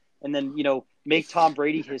ass, and then make Tom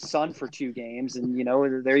Brady his son for 2 games, and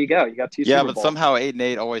there you go. You got 2 Super Bowls. Yeah, but somehow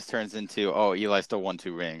 8-8 always turns into Eli still won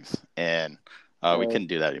 2 rings, and we couldn't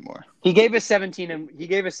do that anymore. He gave us 17 and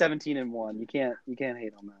 1. You can't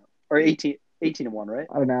hate on that. Or 18 and 1, right?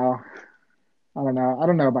 I don't know. I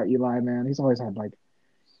don't know about Eli, man. He's always had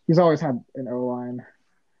He's always had an O line.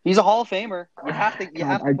 He's a Hall of Famer. You have to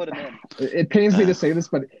put him in. It pains me to say this,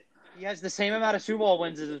 but he has the same amount of Super Bowl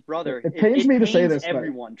wins as his brother. It pains me to say this,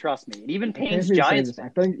 everyone, trust me. It even pains me Giants to say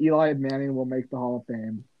this. I think Eli Manning will make the Hall of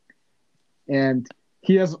Fame, and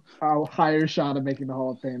he has a higher shot of making the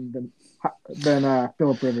Hall of Fame than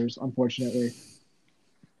Philip Rivers. Unfortunately,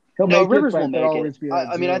 Rivers will make it.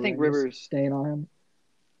 I think Rivers staying on him.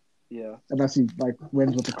 Yeah, unless he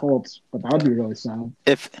wins with the Colts, but that would be really sad.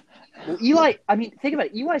 Eli, I mean, think about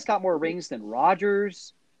it. Eli's got more rings than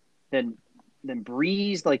Rodgers, than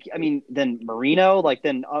Breeze, than Marino,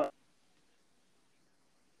 than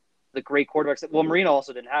the great quarterbacks. Well, Marino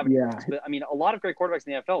also didn't have any rings, but a lot of great quarterbacks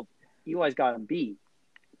in the NFL, Eli's got him beat.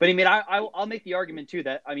 But I'll make the argument too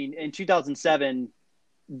that in 2007,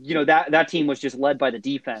 that team was just led by the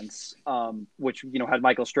defense, which had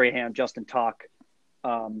Michael Strahan, Justin Tuck,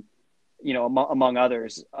 among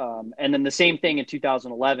others. And then the same thing in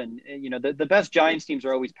 2011. The best Giants teams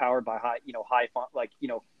are always powered by high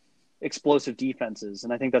explosive defenses,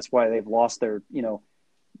 and I think that's why they've lost their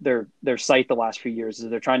sight the last few years. Is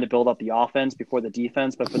they're trying to build up the offense before the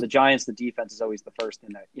defense. But for the Giants, the defense is always the first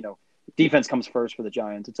in that. Defense comes first for the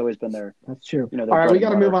Giants. It's always been their. That's true. All right, we got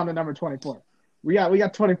to move on to number 24. We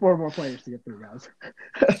got 24 more players to get through, guys.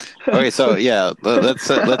 Okay, so yeah, let's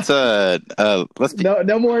be...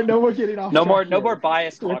 no more getting off. No more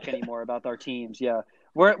bias talk anymore about our teams. Yeah,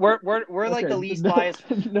 we're like the least biased.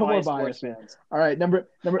 No more bias fans. All right, number.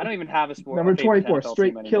 I don't even have a sport. Number 24,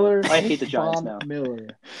 straight killer. I hate the Giants now. Miller.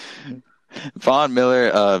 Von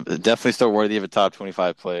Miller, definitely still worthy of a top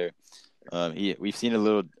 25 player. We've seen a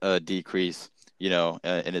little decrease,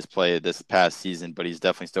 in his play this past season, but he's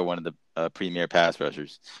definitely still one of the premier pass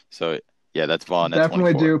rushers. So, yeah, that's Von. That's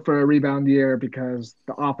definitely due for a rebound year because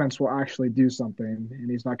the offense will actually do something, and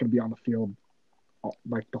he's not going to be on the field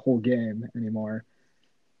the whole game anymore.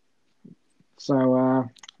 So,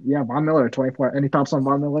 Von Miller, 24. Any thoughts on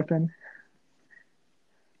Von Miller, Finn?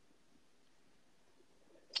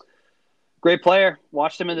 Great player.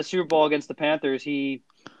 Watched him in the Super Bowl against the Panthers. He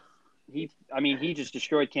just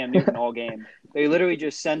destroyed Cam Newton all game. They literally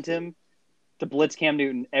just sent him to blitz Cam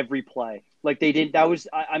Newton every play. They did. That was,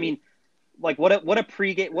 what a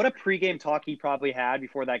pregame talk he probably had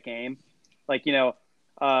before that game. Who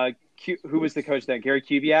was the coach then? Gary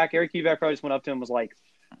Kubiak. Gary Kubiak probably just went up to him and was like,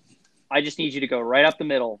 "I just need you to go right up the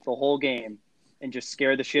middle the whole game and just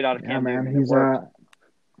scare the shit out of Cam Newton."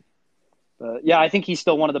 I think he's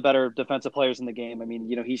still one of the better defensive players in the game.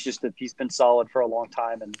 He's been solid for a long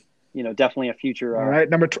time and. Definitely a future. All right,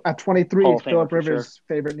 at 23, Philip Rivers'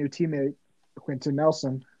 favorite new teammate, Quentin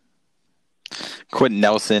Nelson. Quentin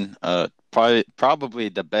Nelson, probably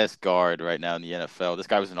the best guard right now in the NFL. This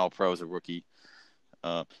guy was an All-Pro as a rookie.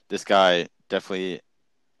 This guy definitely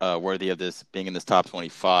worthy of this being in this top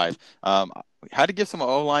 25. Had to give some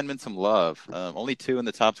O-linemen some love. Only 2 in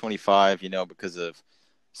the top 25, because of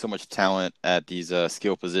so much talent at these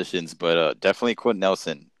skill positions. But definitely Quentin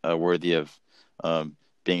Nelson worthy of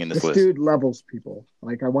being in this list. Dude levels people.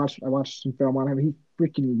 I watched some film on him. He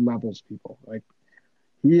freaking levels people.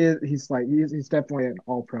 He's definitely an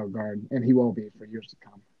all-pro guard, and he will be for years to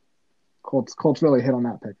come. Colts really hit on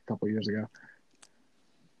that pick a couple years ago.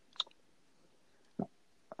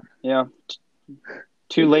 Yeah.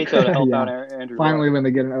 Too late though to help out Andrew. Finally, when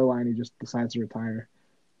they get an O-line, he just decides to retire.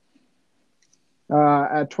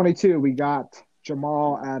 At 22, we got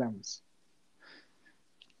Jamal Adams.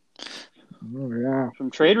 Oh, yeah. Some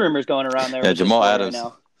trade rumors going around there. Yeah, Jamal Adams. Right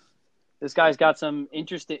now. This guy's got some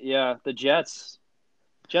interesting. Yeah, the Jets.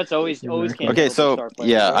 Jets always came. Okay, so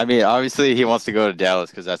obviously he wants to go to Dallas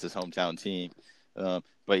because that's his hometown team.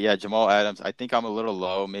 But yeah, Jamal Adams. I think I'm a little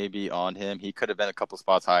low maybe on him. He could have been a couple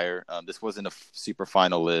spots higher. This wasn't a super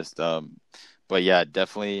final list. But yeah,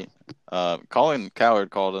 definitely. Colin Cowherd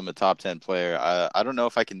called him a top 10 player. I don't know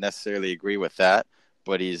if I can necessarily agree with that.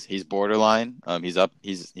 But he's borderline. He's up.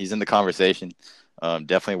 He's in the conversation.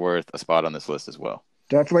 Definitely worth a spot on this list as well.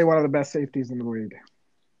 Definitely one of the best safeties in the league.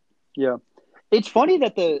 Yeah, it's funny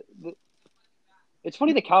that the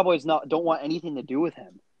Cowboys don't want anything to do with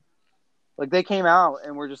him. They came out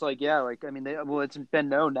and we're just it's been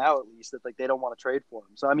known now at least that they don't want to trade for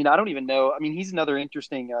him. So I don't even know. He's another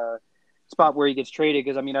interesting spot where he gets traded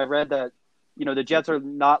because I read that the Jets are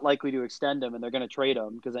not likely to extend him and they're going to trade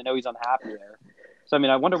him because I know he's unhappy there. So,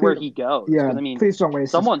 I wonder where he goes. Yeah, please don't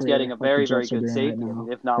waste someone's getting a very, very good safety,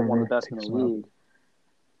 if not one of the best in the league.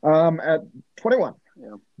 At 21,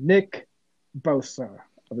 Nick Bosa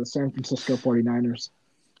of the San Francisco 49ers.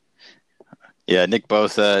 Yeah, Nick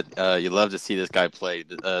Bosa, you love to see this guy play.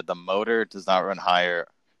 The motor does not run higher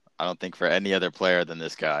I don't think for any other player than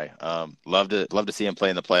this guy. Love to see him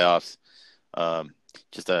play in the playoffs.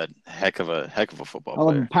 Just a heck of a football I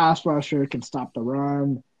love him. player. Pass rusher, can stop the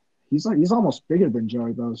run. He's almost bigger than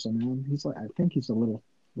Joey Bosa, man. I think he's a little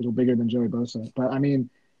bigger than Joey Bosa. But I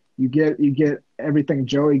mean, you get everything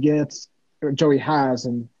Joey gets or Joey has,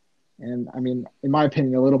 and I mean, in my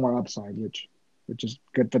opinion, a little more upside, which is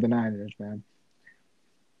good for the Niners, man.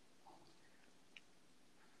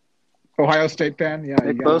 Ohio State fan, yeah.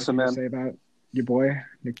 Nick you got Bosa, anything man. to say about your boy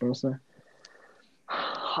Nick Bosa?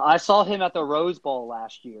 I saw him at the Rose Bowl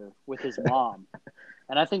last year with his mom,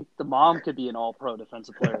 and I think the mom could be an All-Pro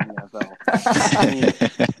defensive player in the NFL.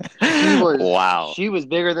 I mean, she was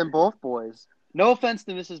bigger than both boys. No offense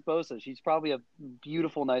to Mrs. Bosa, she's probably a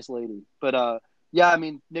beautiful, nice lady. But yeah, I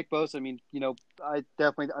mean, Nick Bosa.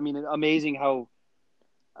 I mean, amazing how,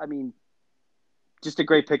 just a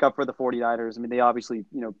great pickup for the 49ers. I mean, they obviously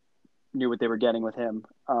knew what they were getting with him.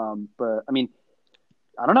 But I mean,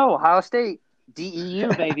 I don't know, Ohio State.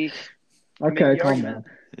 DEU, baby. Okay, calm down.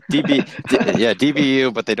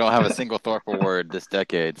 DBU, but they don't have a single Thorpe Award this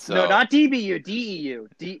decade. So no, not DBU, DEU,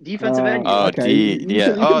 defensive end. Oh, okay.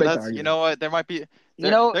 That's you know what? There might be.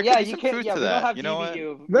 There could be some truth to we that. don't have you know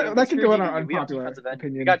DBU. What? That could go in our DBU. unpopular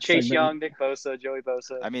opinion. We got Chase segment. Young, Nick Bosa, Joey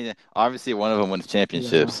Bosa. I mean, obviously one of them wins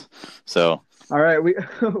championships. Yeah. So all right,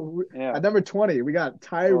 at number 20, we got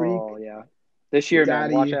Tyreek. Oh yeah, this year,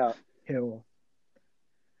 Daddy man, watch out. Hill.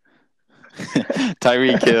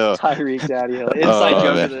 Tyreek Hill. Tyreek Daddy Hill.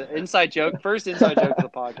 Inside joke. First inside joke of the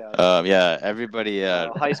podcast. Yeah, everybody.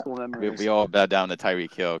 High school memories. We all bow down to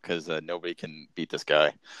Tyreek Hill because nobody can beat this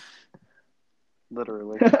guy.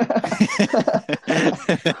 Literally.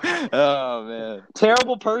 Oh man.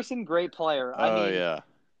 Terrible person, great player. Yeah.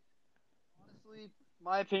 Honestly,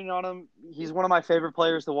 my opinion on him, he's one of my favorite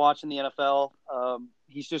players to watch in the NFL.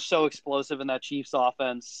 He's just so explosive in that Chiefs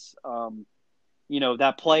offense.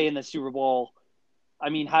 That play in the Super Bowl. I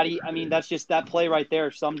mean, that's just that play right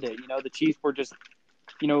there summed it. The Chiefs were just,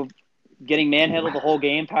 getting manhandled the whole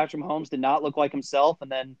game. Patrick Mahomes did not look like himself.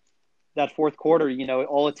 And then that fourth quarter,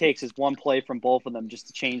 all it takes is one play from both of them just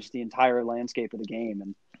to change the entire landscape of the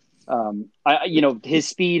game. And, his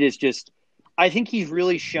speed is just, I think he's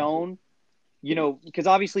really shown, because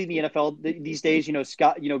obviously in the NFL these days,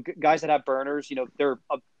 Scott, guys that have burners, they're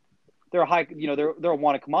a high, they're a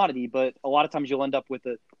wanted commodity, but a lot of times you'll end up with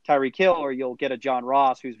a Tyreek Hill or you'll get a John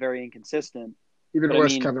Ross who's very inconsistent. Even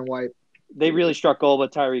worse, Kevin White. They really struck gold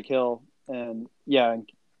with Tyreek Hill, and yeah,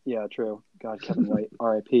 true. God, Kevin White,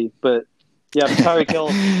 R.I.P. But yeah, Tyreek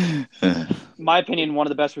Hill, my opinion, one of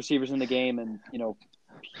the best receivers in the game, and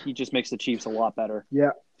he just makes the Chiefs a lot better.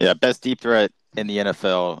 Yeah, best deep threat in the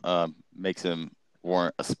NFL, makes him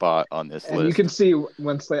warrant a spot on this list. And you can see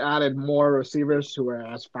once they added more receivers who were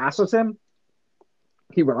as fast as him,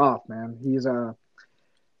 he went off, man. He's now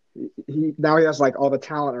he has like all the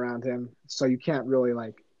talent around him, so you can't really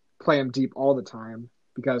like play him deep all the time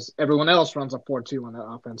because everyone else runs a 4-2 on that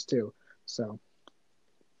offense too. So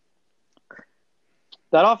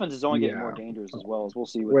that offense is only getting more dangerous as well, as we'll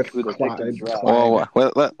see who they pick in the draft.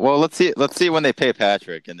 Well, let's see when they pay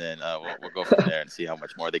Patrick, and then we'll go from there and see how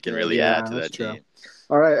much more they can really add to that team.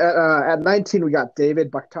 All right, at 19 we got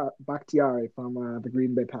David Bakhtiari from the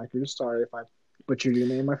Green Bay Packers. Sorry if I butchered your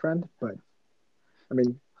name, my friend, but I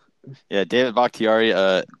mean, yeah, David Bakhtiari,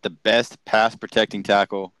 the best pass protecting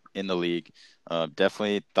tackle in the league.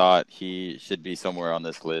 Definitely thought he should be somewhere on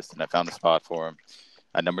this list, and I found a spot for him.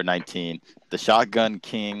 At number 19, the shotgun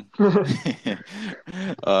king,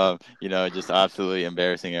 just absolutely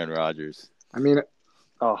embarrassing Aaron Rodgers. I mean,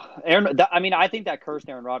 I think that cursed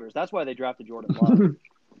Aaron Rodgers. That's why they drafted Jordan Love.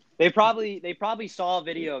 They probably saw a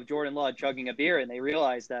video of Jordan Love chugging a beer, and they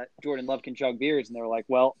realized that Jordan Love can chug beers, and they were like,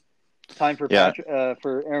 "Well, time for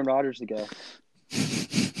for Aaron Rodgers to go."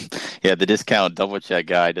 Yeah, the discount double check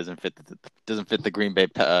guy doesn't fit the Green Bay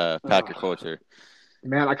Packer culture.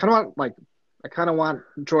 Man, I kind of want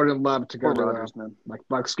Jordan Love to go to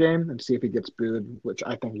Bucs game and see if he gets booed, which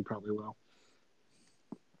I think he probably will.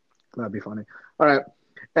 That'd be funny. All right.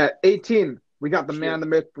 At 18, we got the man, the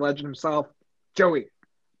myth, the legend himself, Joey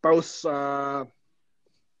Bosa.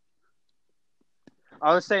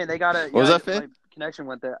 I was saying they gotta. What was that, Finn? My connection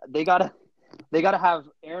went there. They gotta have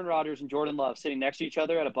Aaron Rodgers and Jordan Love sitting next to each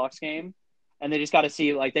other at a Bucs game, and they just gotta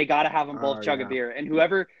see they gotta have them both chug a beer, and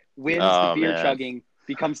whoever wins the beer chugging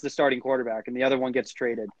becomes the starting quarterback, and the other one gets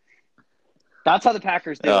traded. That's how the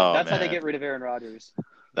Packers do it. That's how they get rid of Aaron Rodgers.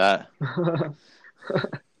 That would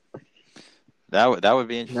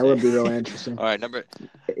be interesting. That would be really interesting. All right, number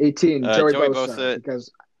 18, Joey Bosa.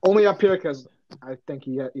 Because only up here because I think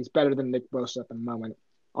he's better than Nick Bosa at the moment.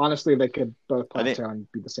 honestly, they could both I think- plateau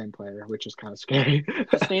and be the same player, which is kind of scary.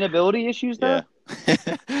 Sustainability issues, though?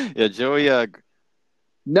 Yeah. Yeah, Joey.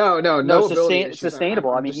 No ability issues.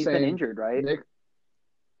 Sustainable. I'm He's just been saying, injured, right? Nick.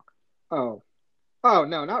 Oh,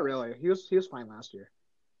 no, not really. He was fine last year.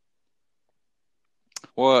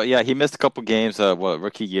 Well, yeah, he missed a couple games.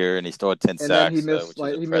 Rookie year, and he still had 10 And sacks. then he missed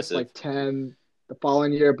which is he impressive. missed 10 the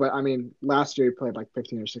following year. But I mean, last year he played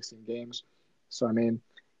 15 or 16 games. So I mean,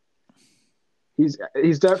 he's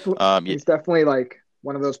definitely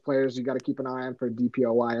one of those players you got to keep an eye on for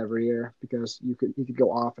DPOY every year because he could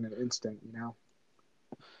go off in an instant.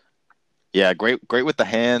 Yeah, great with the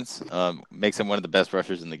hands. Makes him one of the best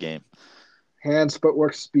rushers in the game. Hands,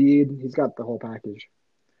 footwork, speed. He's got the whole package.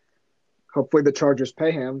 Hopefully the Chargers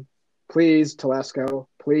pay him. Please, Telesco.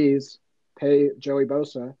 Please pay Joey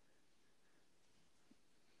Bosa.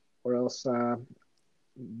 Or else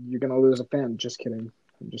you're going to lose a fan. Just kidding.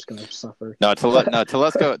 I'm just going to suffer. No,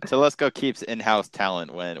 Telesco keeps in-house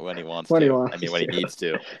talent when he wants to. I mean, when he needs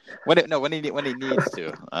to. When he needs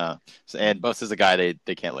to. And Bosa's a guy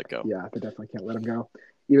they can't let go. Yeah, they definitely can't let him go.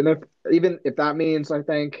 Even if that means, I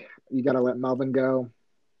think, you got to let Melvin go.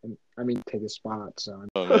 And, take his spot. So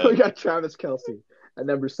we got Travis Kelce at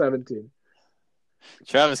number 17.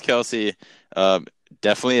 Travis Kelce,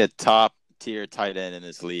 definitely a top-tier tight end in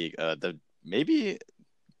this league. Maybe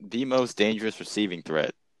the most dangerous receiving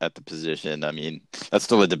threat at the position. I mean, that's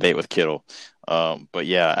still a debate with Kittle. But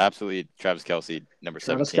yeah, absolutely Travis Kelce, number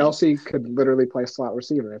 17. Travis Kelce could literally play slot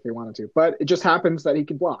receiver if he wanted to. But it just happens that he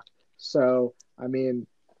can block. So, he's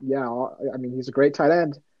a great tight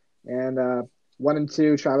end. And 1 and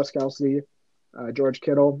 2, Travis Kelce, George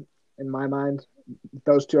Kittle, in my mind.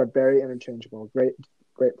 Those two are very interchangeable. Great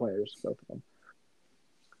players, both of them.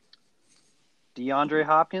 DeAndre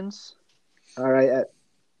Hopkins. All right, at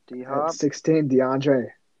 16,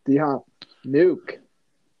 D-Hop,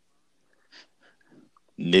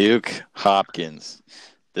 Nuke Hopkins.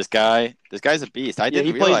 This guy's a beast. I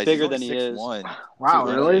didn't realize bigger he's than he is. 6'1". Wow,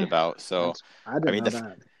 really? I didn't know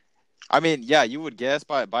that. I mean, yeah, you would guess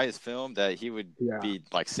by his film that he would be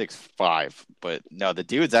 6'5", but no, the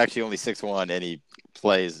dude's actually only 6'1", and he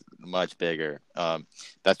plays much bigger.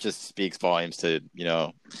 That just speaks volumes to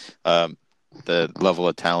the level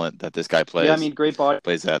of talent that this guy plays. Yeah, I mean, great body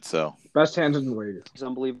plays that. So best hands in the league. He's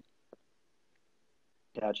unbelievable.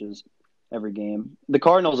 Catches every game. The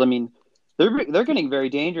Cardinals, I mean, they're getting very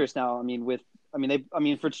dangerous now. I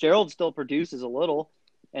mean, Fitzgerald still produces a little.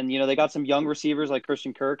 And, they got some young receivers like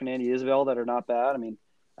Christian Kirk and Andy Isabel that are not bad. I mean,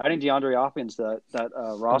 adding DeAndre Hopkins to that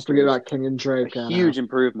roster. Don't forget about Kenyon Drake. A huge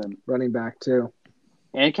improvement. Running back, too.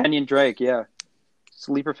 And Kenyon Drake, yeah.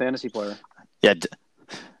 Sleeper fantasy player. Yeah,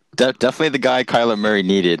 definitely the guy Kyler Murray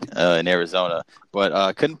needed in Arizona.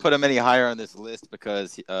 But couldn't put him any higher on this list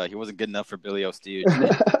because he wasn't good enough for Billy O'Stooge.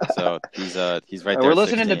 So he's right there. We're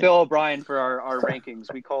listening to Bill O'Brien for our rankings.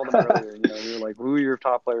 We called him earlier. We were like, who are your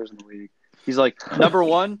top players in the league? He's like, number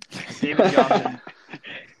 1, David Johnson.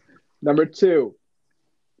 Number 2,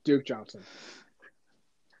 Duke Johnson.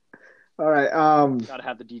 All right. Gotta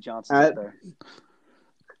have the D Johnson up there.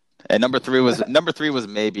 And number three was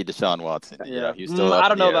maybe Deshaun Watson. Yeah, he was still I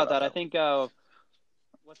don't know about that. I think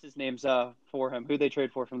what's his name's for him? Who they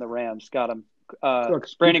trade for from the Rams? Got him.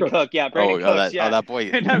 Brandon Cook. Yeah, Brandon Cooks. That boy.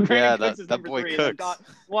 That boy Cooks.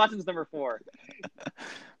 Watson's number 4.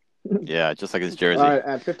 Yeah, just like his jersey. All right,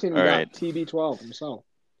 at 15, we got TB12 himself.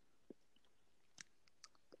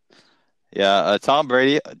 Yeah, Tom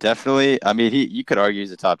Brady, definitely. I mean, you could argue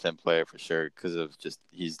he's a top 10 player for sure because of just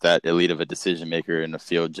he's that elite of a decision maker in the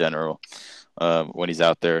field general when he's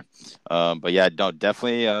out there. But yeah, no,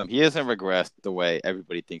 definitely, he hasn't regressed the way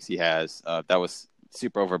everybody thinks he has. That was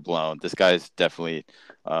super overblown. This guy's definitely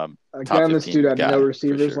again. This dude had no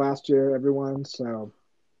receivers last year, everyone. So,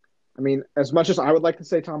 I mean, as much as I would like to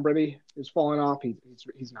say Tom Brady is falling off,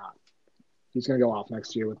 he's not. He's going to go off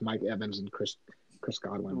next year with Mike Evans and Chris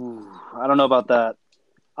Godwin. Ooh, I don't know about that.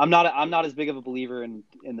 I'm not as big of a believer in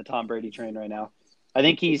the Tom Brady train right now. I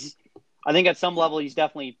think at some level he's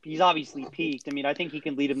obviously peaked. I mean, I think he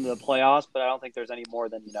can lead him to the playoffs, but I don't think there's any more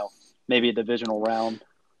than, maybe a divisional round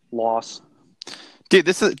loss. Dude,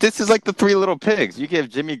 this is like the Three Little Pigs. You give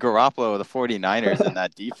Jimmy Garoppolo the 49ers in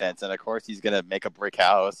that defense, and of course he's going to make a brick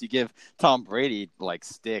house. You give Tom Brady like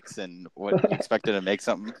sticks, and what you expect him to make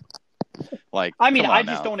something? Like, I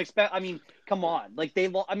just don't expect. I mean, come on. Like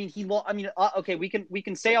okay, we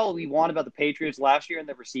can say all we want about the Patriots last year in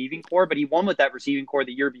the receiving core, but he won with that receiving core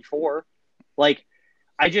the year before. Like,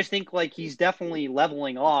 I just think like he's definitely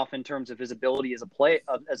leveling off in terms of his ability as a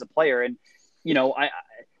player, and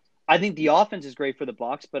I think the offense is great for the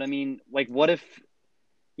Bucs, but I mean, like, what if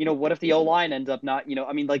what if the O-line ends up not,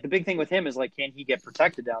 I mean, like the big thing with him is like, can he get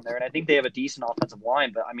protected down there? And I think they have a decent offensive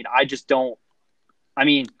line, but I mean, I just don't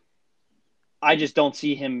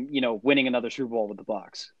see him, winning another Super Bowl with the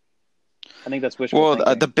Bucs. I think that's wishful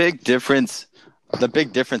thinking. The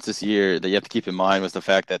big difference this year that you have to keep in mind was the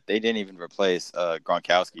fact that they didn't even replace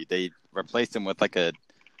Gronkowski. They replaced him with like a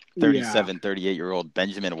 38-year-old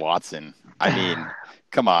Benjamin Watson. I mean,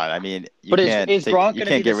 come on. I mean, you can't get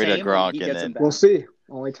rid of Gronk. And then we'll see.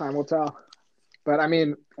 Only time will tell. But I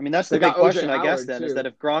mean, that's the big question, I guess. Then is that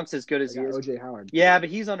if Gronk's as good as he is, OJ Howard. Yeah, but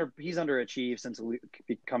he's underachieved since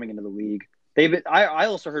coming into the league. I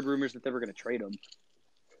also heard rumors that they were going to trade him.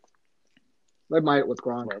 They might with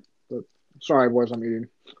Gronk. But sorry, boys, I'm eating.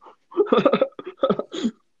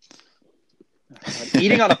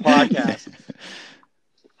 Eating on a podcast.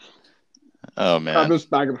 Oh man! I have this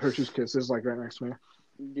bag of Hershey's Kisses like right next to me.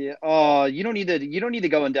 Yeah. Oh, you don't need to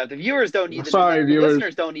go in depth. The viewers don't need to know. Viewers. The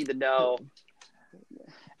listeners don't need to know.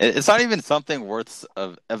 It's not even something worth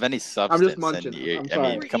of any substance. I'm just munching. We're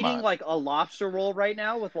eating like a lobster roll right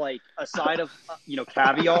now with like a side of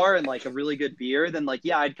caviar and like a really good beer. Then like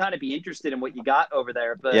I'd kind of be interested in what you got over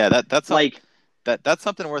there. But that's like that's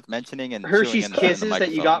something worth mentioning. And Hershey's Kisses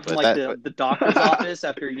that you got from like the doctor's office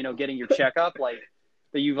after getting your checkup, like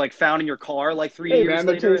that you've like found in your car like 3 years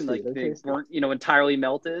later, and like they weren't entirely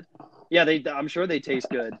melted. Yeah, I'm sure they taste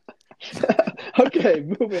good. Okay,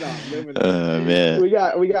 moving on. Man. We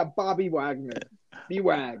got Bobby Wagner.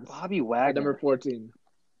 B-Wags. Bobby Wagner. Number 14.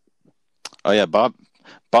 Oh yeah,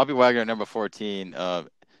 Bobby Wagner, number 14.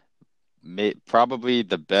 Probably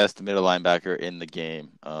the best middle linebacker in the game.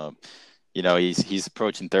 He's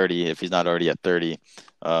approaching 30 if he's not already at 30.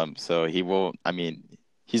 So he will. I mean,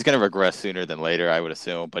 he's going to regress sooner than later, I would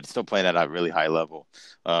assume, but still playing at a really high level,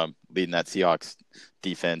 leading that Seahawks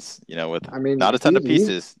defense, with not a ton of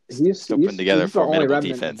pieces, still putting together a formidable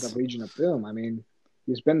defense. Of Legion of Boom. I mean,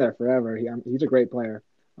 he's been there forever. He's a great player.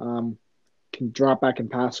 Can drop back in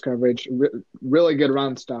pass coverage. Really good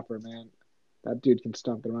run stuffer, man. That dude can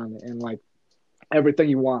stump it around and like everything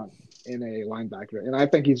you want in a linebacker. And I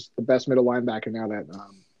think he's the best middle linebacker now that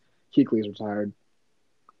Kuechly's retired.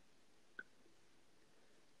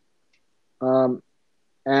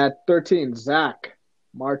 At 13, Zach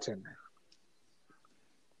Martin.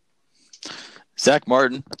 Zach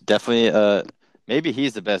Martin, definitely. Maybe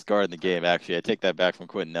he's the best guard in the game. Actually, I take that back from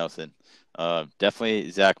Quentin Nelson. Definitely,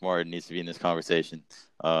 Zach Martin needs to be in this conversation.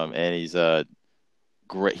 And he's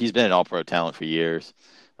great. He's been an All-Pro talent for years.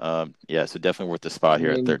 So definitely worth the spot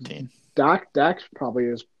here at 13. Dak probably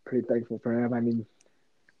is pretty thankful for him. I mean,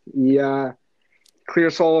 he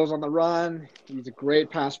clears holes on the run. He's a great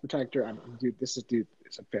pass protector. I mean, this dude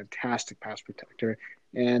is a fantastic pass protector.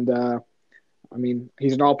 And,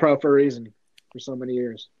 he's an all-pro for a reason for so many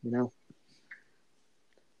years,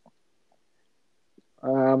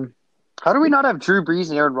 How do we not have Drew Brees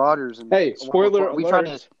and Aaron Rodgers? Hey, spoiler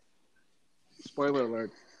alert. Spoiler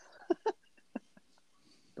alert.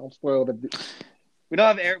 Don't spoil the... We don't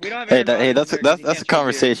have Aaron Hey, that's a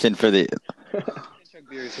conversation for the...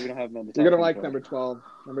 Beer, so we don't have You're going to like number 12.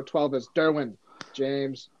 Number 12 is Derwin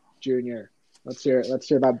James Jr. Let's hear it. Let's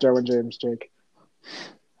hear about Derwin James, Jake.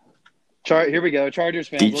 Here we go. Chargers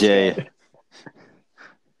fans. DJ.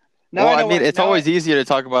 It's always easier to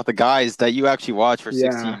talk about the guys that you actually watch for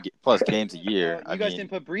 16 plus games a year. You guys didn't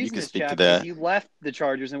put Brees in this chat because you left the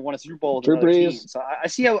Chargers and won a Super Bowl with another team. So I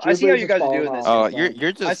see how you guys are doing this. Oh,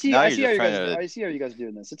 you're just. I see how you guys are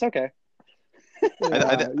doing this. It's okay.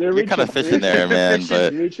 You're kind of fishing there, man.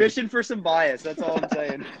 Fishing for some bias. That's all I'm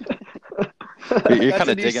saying. You're kind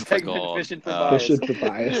of digging for gold. Fishing for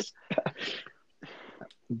bias.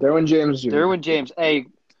 Derwin James Jr. Derwin James. Hey,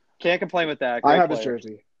 can't complain with that. I have his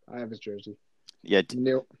jersey. Yeah.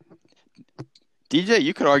 DJ,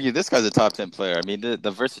 you could argue this guy's a top 10 player. I mean,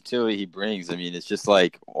 the versatility he brings. I mean, it's just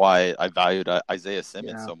like why I valued Isaiah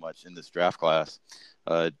Simmons so much in this draft class.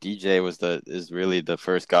 DJ is really the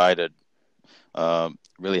first guy to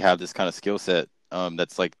really have this kind of skill set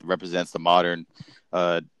that's like represents the modern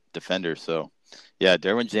defender. So, yeah,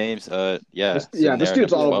 Derwin James. This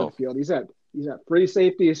dude's all over the field. He's at free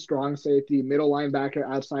safety, strong safety, middle linebacker,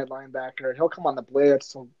 outside linebacker. He'll come on the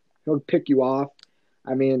blitz. He'll pick you off.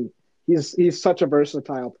 I mean, he's such a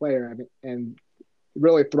versatile player. I mean, and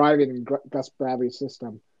really thriving in Gus Bradley's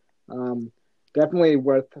system. Definitely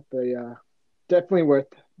worth the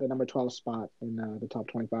number 12 spot in the top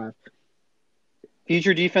 25.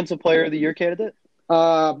 Future defensive player of the year candidate?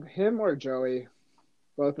 Him or Joey.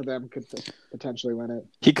 Both of them could potentially win it.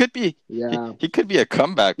 He could be. Yeah. He could be a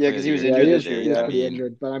comeback. Yeah, because he was injured this year. Yeah,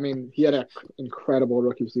 injured. But, I mean, he had an incredible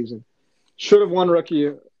rookie season. Should have won Rookie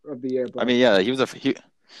of the Year. But... I mean, yeah, he was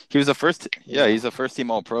He was the first. Yeah, he's the first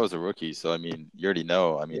team All Pro as a rookie. So I mean, you already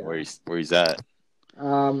know. I mean, where he's at.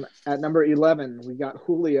 At number 11, we got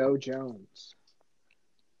Julio Jones.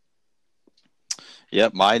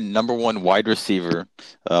 Yep, my number one wide receiver.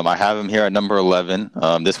 I have him here at number 11.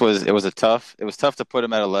 It was tough to put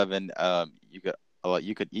him at 11.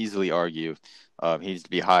 You could easily argue he needs to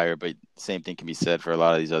be higher, but same thing can be said for a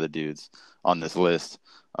lot of these other dudes on this list.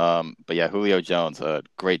 But yeah, Julio Jones,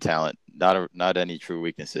 great talent. Not any true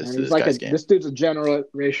weaknesses to this guy's game. This dude's a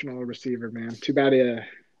generational receiver, man. Too bad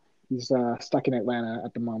he's stuck in Atlanta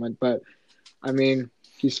at the moment. But I mean,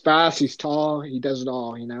 he's fast, he's tall, he does it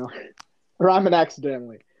all. Rhyming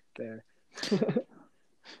accidentally there.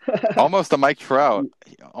 Almost a Mike Trout.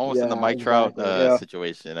 In the Mike Trout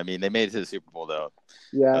situation. I mean, they made it to the Super Bowl though.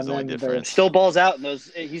 Yeah, that's the only difference. Still balls out in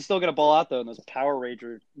those. He's still gonna ball out though in those Power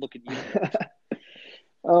Ranger looking uniforms.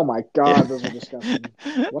 Oh my God, those are disgusting.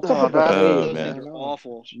 What's up with that? Those are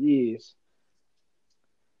awful. Jeez.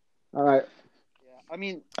 All right. I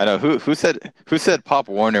mean, I know who said Pop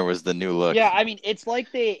Warner was the new look. Yeah, I mean, it's like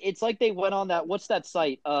they went on that. What's that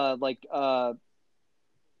site? Site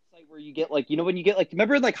where you get when you get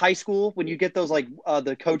remember in high school when you get those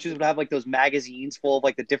the coaches would have those magazines full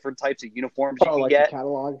of the different types of uniforms you can get,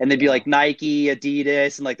 catalog, and they'd be Nike,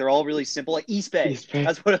 Adidas, and they're all really simple, Eastbay.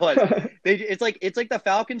 That's what it was. It's like the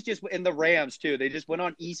Falcons just in the Rams too. They just went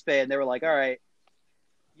on Eastbay and they were like, all right.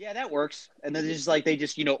 Yeah, that works. And then they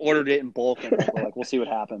just ordered it in bulk and we're we'll see what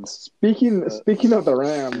happens. Speaking of the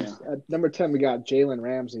Rams, at number 10 we got Jalen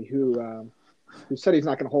Ramsey, who said he's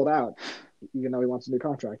not going to hold out, even though he wants a new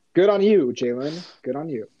contract. Good on you, Jalen. Good on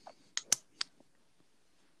you.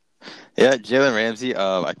 Yeah, Jalen Ramsey.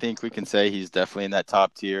 I think we can say he's definitely in that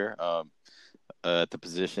top tier at the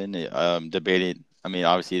position. Debating. I mean,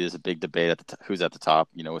 obviously there's a big debate at who's at the top.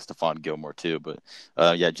 With Stephon Gilmore too, but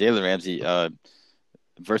yeah, Jalen Ramsey.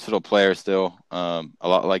 Versatile player still, a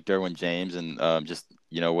lot like Derwin James, and just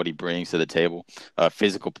what he brings to the table.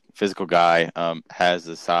 Physical guy, has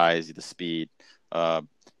the size, the speed.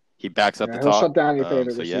 He backs up the top. He'll shut down your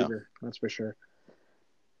favorite receiver. Yeah. That's for sure.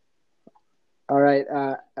 All right,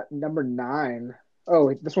 at number 9.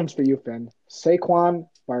 Oh, this one's for you, Finn. Saquon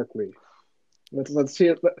Barkley. Let's see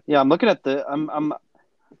it. Yeah, I'm looking at I'm.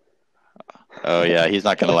 Oh yeah, he's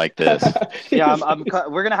not gonna like this. Yeah,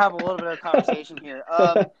 we're gonna have a little bit of conversation here.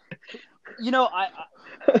 Not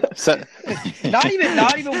even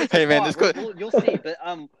with hey man, you'll see. But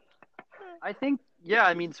I think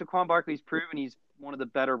Saquon Barkley's proven he's one of the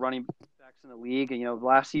better running backs in the league. And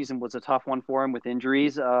last season was a tough one for him with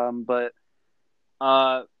injuries. I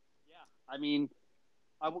got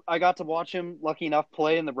to watch him, lucky enough,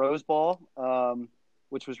 play in the Rose Bowl,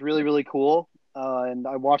 which was really, really cool. And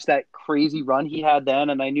I watched that crazy run he had then,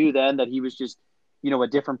 and I knew then that he was just, a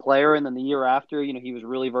different player. And then the year after, he was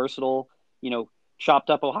really versatile, chopped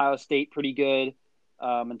up Ohio State pretty good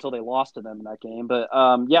until they lost to them in that game. But,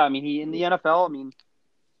 he in the NFL,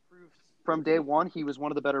 proved from day one he was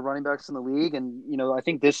one of the better running backs in the league. And, I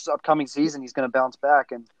think this upcoming season he's going to bounce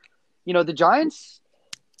back. And, the Giants,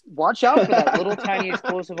 watch out for that little tiny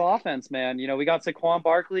explosive offense, man. We got Saquon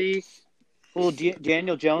Barkley, little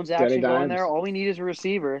Daniel Jones action going there. All we need is a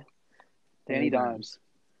receiver. Danny Dimes.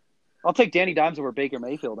 I'll take Danny Dimes over Baker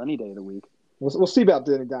Mayfield any day of the week. We'll see about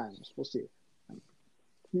Danny Dimes. We'll see.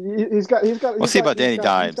 We'll see about Danny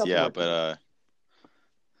Dimes, yeah, but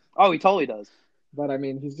oh, he totally does. But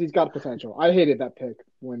he's got potential. I hated that pick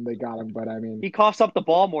when they got him, but he coughs up the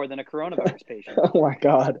ball more than a coronavirus patient. Oh my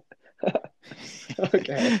God.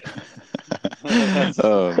 Okay.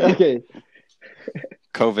 Okay.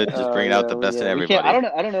 COVID just bringing out the best in everybody.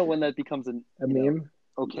 I don't know when that becomes a meme.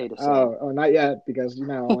 Okay to say. Oh, not yet, because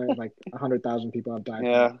only 100,000 people have died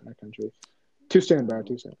in that country. Too soon, bro.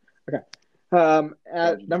 Too soon. Okay.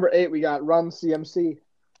 At number 8, we got Run CMC.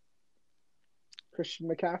 Christian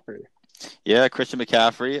McCaffrey. Yeah, Christian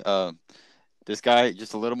McCaffrey. This guy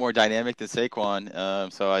just a little more dynamic than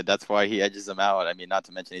Saquon, so that's why he edges him out. Not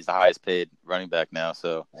to mention he's the highest paid running back now.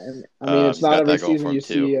 So it's not every season you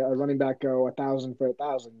see a running back go 1,000 for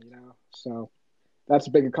 1,000. So that's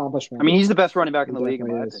a big accomplishment. He's the best running back in the league, in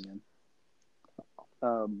my opinion.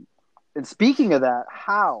 And speaking of that,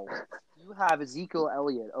 how you have Ezekiel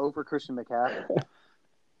Elliott over Christian McCaffrey?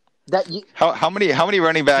 How many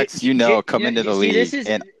running backs come into the league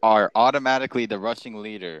and are automatically the rushing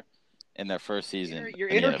leader in their first season? Your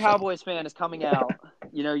inner Cowboys fan is coming out.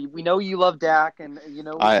 We know you love Dak, and we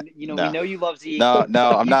know you love Zeke. No,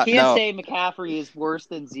 I'm not. You can't say McCaffrey is worse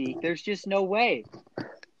than Zeke. There's just no way.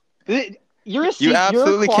 You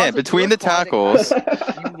absolutely can't. Between the tackles,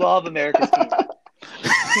 you love America's team.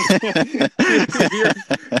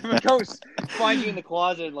 Ghost find you in the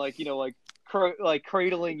closet and like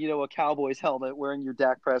cradling a Cowboys helmet, wearing your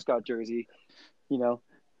Dak Prescott jersey.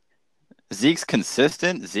 Zeke's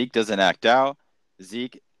consistent. Zeke doesn't act out.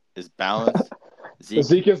 Zeke is balanced.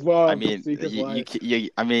 Zeke is love. I mean, Zeke is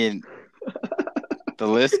I mean, the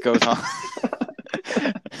list goes on.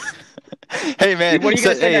 Hey man, what are you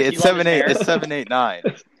gonna say it's 7-8. It's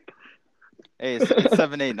 7-8-9. Hey, it's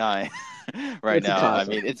 7-8-9 right now. I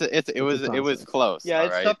mean, it was close. Yeah,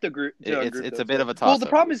 it's right? tough to group. It's a bit of a toss. Well, the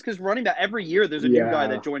problem is because running back every year, there's a new guy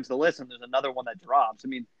that joins the list, and there's another one that drops. I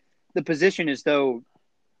mean, the position is though,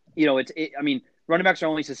 I mean, running backs are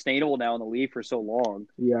only sustainable now in the league for so long.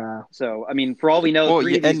 Yeah. So I mean, for all we know,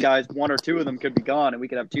 three of these guys, one or two of them could be gone, and we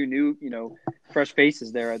could have two new, fresh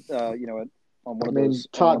faces there at on one of those.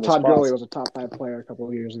 Todd Gurley was a top 5 player a couple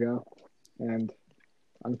of years ago, and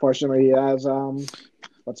unfortunately, he has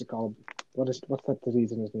what's it called? What's that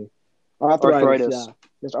disease in his knee? Arthritis. Yeah,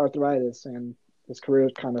 he has arthritis, and his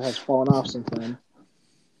career kind of has fallen off since then.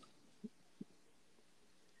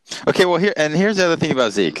 Okay, well here's the other thing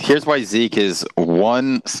about Zeke. Here's why Zeke is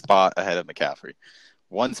one spot ahead of McCaffrey.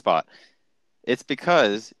 One spot. It's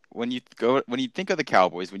because when you think of the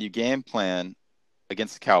Cowboys, when you game plan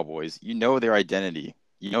against the Cowboys, you know their identity.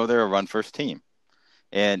 You know they're a run first team.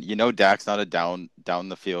 And you know Dak's not a down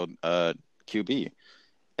the field QB.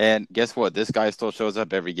 And guess what? This guy still shows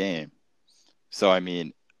up every game. So I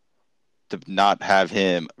mean, to not have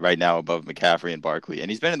him right now above McCaffrey and Barkley, and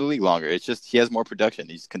he's been in the league longer. It's just he has more production.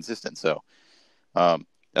 He's consistent. So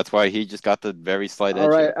that's why he just got the very slight edge. All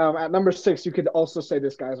right. At number 6, you could also say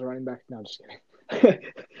this guy's a running back. No, I'm just kidding.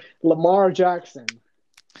 Lamar Jackson.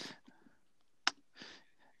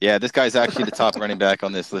 Yeah, this guy's actually the top running back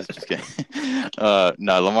on this list. Just kidding.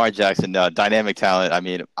 No, Lamar Jackson, dynamic talent. I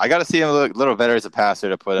mean, I got to see him a little better as a passer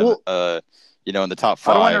to put him, in the top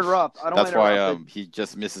 5. I don't interrupt. That's why he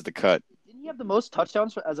just misses the cut. Didn't he have the most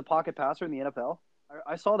touchdowns as a pocket passer in the NFL?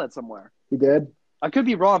 I saw that somewhere. He did? I could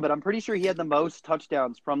be wrong, but I'm pretty sure he had the most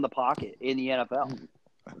touchdowns from the pocket in the NFL.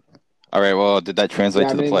 All right, well, did that translate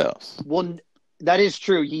to the playoffs? Well, that is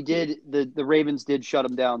true. He did. The Ravens did shut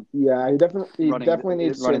him down. Yeah, he definitely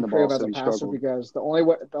needs to improve as a passer because the only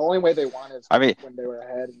way they won is when they were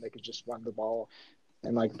ahead and they could just run the ball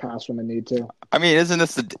and pass when they need to. I mean, isn't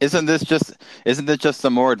this just a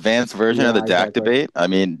more advanced version of the Dak debate? I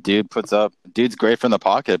mean, dude's great from the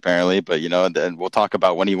pocket apparently, but and we'll talk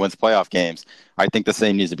about when he wins playoff games. I think the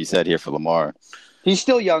same needs to be said here for Lamar. He's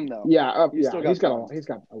still young though. Yeah, he's got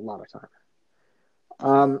a lot of time.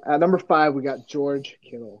 At number 5, we got George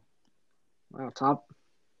Kittle. Wow, top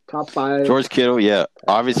 5. George Kittle, yeah,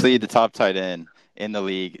 obviously the top tight end in the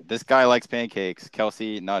league. This guy likes pancakes.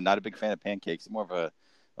 Kelsey, not a big fan of pancakes. He's more of a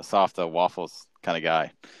soft waffles kind of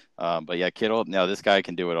guy. But yeah, Kittle, this guy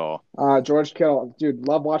can do it all. George Kittle, dude,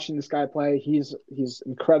 love watching this guy play. He's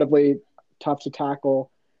incredibly tough to tackle.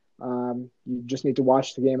 You just need to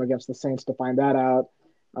watch the game against the Saints to find that out.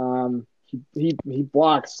 He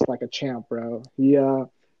blocks like a champ, bro.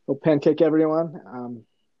 He'll pancake everyone.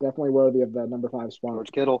 Definitely worthy of the number 5 spot.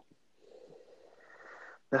 George Kittle,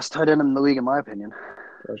 best tight end in the league, in my opinion.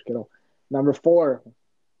 George Kittle, number 4.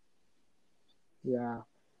 Yeah,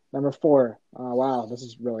 number 4. Wow, this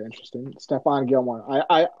is really interesting. Stephon Gilmore.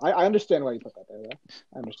 I understand why you put that there, though.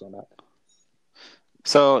 I understand that.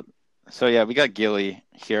 So yeah, we got Gilly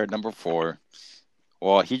here at number 4.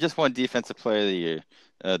 Well, he just won Defensive Player of the Year.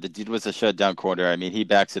 The dude was a shutdown corner. I mean, he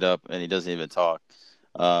backs it up and he doesn't even talk.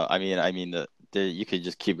 I mean, you could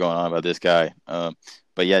just keep going on about this guy.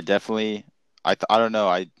 But yeah, definitely. I don't know.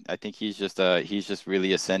 I think he's just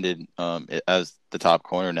really ascended as the top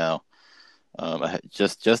corner now.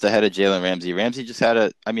 Just ahead of Jalen Ramsey. Ramsey just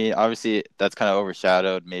had obviously that's kind of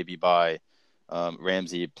overshadowed maybe by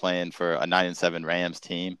Ramsey playing for a 9-7 Rams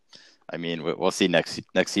team. I mean, we'll see next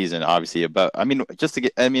season, obviously. But I mean,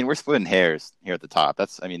 we're splitting hairs here at the top.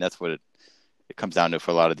 That's what it comes down to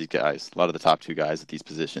for a lot of these guys, a lot of the top 2 guys at these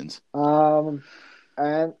positions. And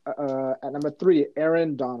at number 3,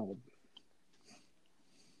 Aaron Donald.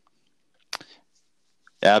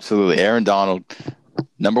 Absolutely, Aaron Donald,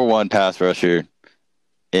 number 1 pass rusher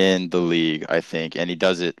in the league, I think, and he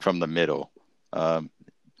does it from the middle.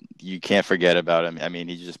 You can't forget about him. I mean,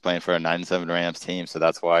 he's just playing for a 9-7 Rams team, so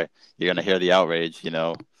that's why you're going to hear the outrage,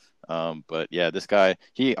 But, yeah, this guy,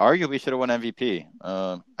 he arguably should have won MVP.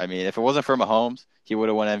 I mean, if it wasn't for Mahomes, he would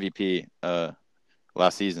have won MVP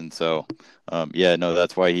last season. So,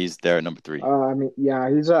 that's why he's there at number 3. I mean, yeah,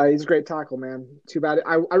 he's a great tackle, man. Too bad.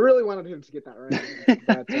 I really wanted him to get that right,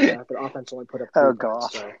 but the offense only put up 3 points,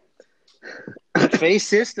 gosh. So. Phase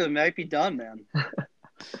system might be done, man.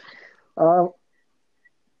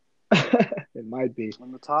 It might be.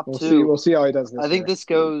 On the top We'll two, see. We'll see how he does this I think year this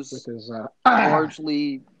goes with his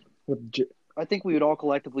largely. with I think we would all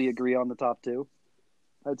collectively agree on the top two.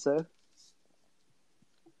 I'd say.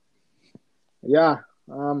 yeah.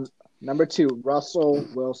 Number 2, Russell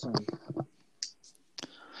Wilson.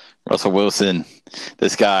 Russell Wilson,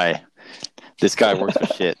 this guy works for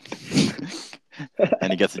shit,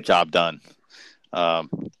 and he gets the job done.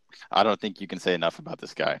 I don't think you can say enough about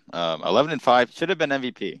this guy. 11-5 should have been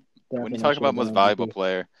MVP. Definitely When you talk about most MVP. valuable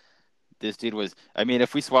player, this dude was. I mean,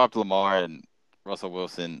 if we swapped Lamar and Russell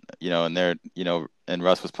Wilson, and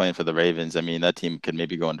Russ was playing for the Ravens, I mean, that team could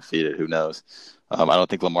maybe go undefeated. Who knows? I don't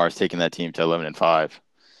think Lamar's taking that team to 11-5.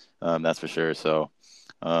 That's for sure. So,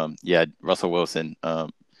 yeah, Russell Wilson,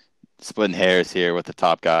 splitting hairs here with the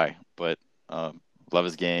top guy, but love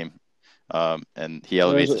his game. And he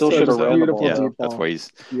elevates still should have ran the ball. Yeah, that's why he's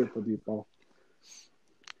beautiful deep ball.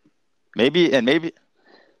 Maybe,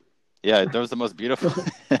 yeah, that was the most beautiful.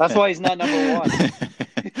 That's why he's not number one.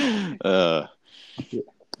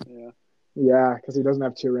 Yeah, because he doesn't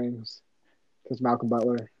have 2 rings. Because Malcolm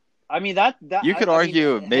Butler. I mean that you could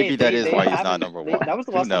argue maybe that is why he's not number 1. That was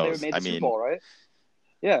the last time they made the Super Bowl, right?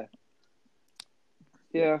 Yeah.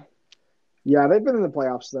 Yeah. Yeah, they've been in the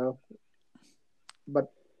playoffs though.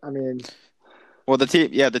 But I mean, well, the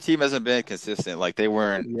team hasn't been consistent. Like they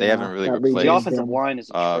haven't really replaced. The offensive line is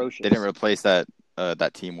atrocious. They didn't replace that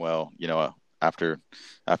team well, after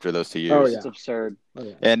those 2 years. Oh, yeah. It's absurd. Oh,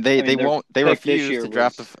 yeah. And they refuse to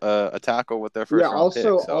draft a tackle with their first round pick.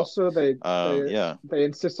 So, also they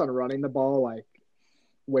insist on running the ball like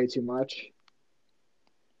way too much.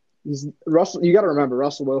 You got to remember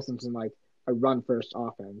Russell Wilson's in like a run first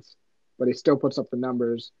offense, but he still puts up the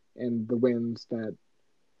numbers and the wins that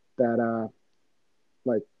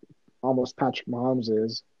like almost Patrick Mahomes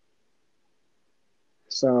is.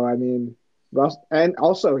 So I mean, and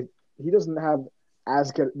also he doesn't have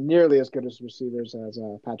nearly as good as receivers as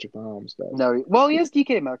Patrick Mahomes does. No, well, he has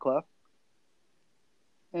DK Metcalf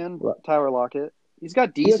and Tyler Lockett. He's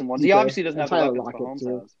got decent ones. He obviously doesn't have the weapons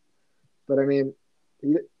Mahomes has. But I mean,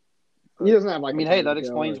 he doesn't have like. I mean, hey, that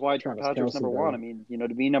explains why Patrick's number 1. I mean, to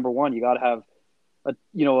be number 1, you got to have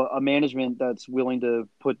a management that's willing to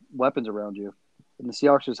put weapons around you, and the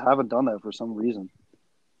Seahawks just haven't done that for some reason.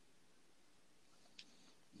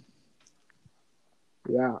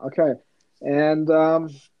 Yeah. Okay. And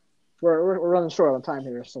we're running short on time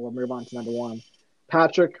here, so we'll move on to number 1,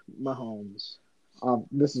 Patrick Mahomes.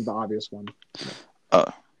 This is the obvious one.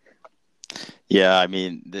 Yeah, I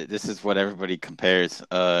mean, this is what everybody compares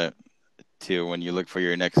to when you look for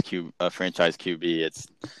your next franchise QB. It's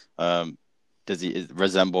does he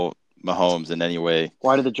resemble Mahomes in any way?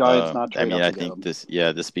 Why did the Giants not trade? I mean, I think this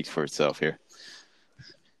speaks for itself here.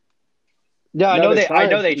 Yeah, I know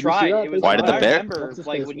they tried. It was, why did the Bears? I remember,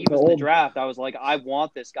 like when he was in the draft, I was like, I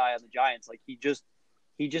want this guy on the Giants. Like he just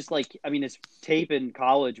like, I mean, his tape in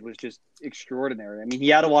college was just extraordinary. I mean, he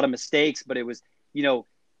had a lot of mistakes, but it was,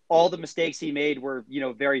 all the mistakes he made were,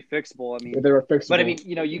 very fixable. I mean, they were fixable. But I mean,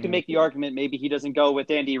 you can make the argument maybe he doesn't go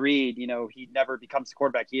with Andy Reid. He never becomes the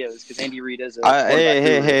quarterback he is because Andy Reid is a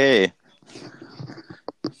hey.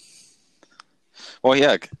 Well,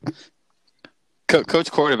 yeah,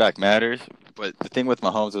 coach quarterback matters, but the thing with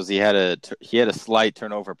Mahomes was he had a slight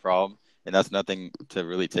turnover problem, and that's nothing to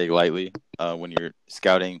really take lightly when you're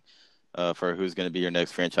scouting for who's going to be your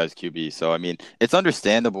next franchise QB. So I mean, it's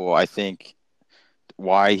understandable, I think,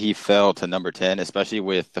 why he fell to number 10, especially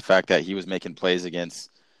with the fact that he was making plays against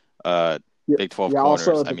Big 12 corners.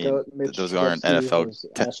 Also, I mean, those aren't NFL.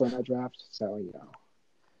 Also in that draft, so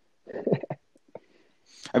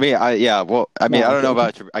I mean, I don't know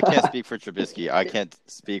about. I can't speak for Trubisky. I can't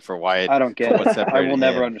speak for Wyatt. I don't get it. I will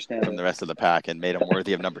never understand from the rest of the pack and made him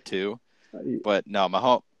worthy of number 2. But no,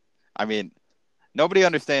 Mahomes. I mean, nobody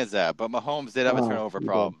understands that. But Mahomes did have a turnover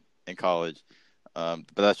problem in college. But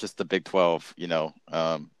that's just the Big 12,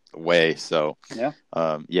 way. So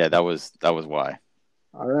that was why.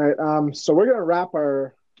 All right. So we're gonna wrap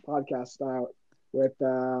our podcast out with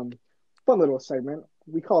fun little segment.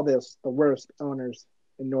 We call this the worst owners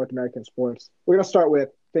in North American sports. We're gonna start with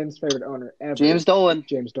Finn's favorite owner ever, James Dolan.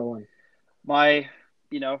 My,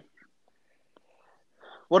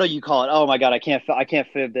 what do you call it? Oh my God, I can't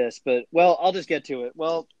fib this, but I'll just get to it.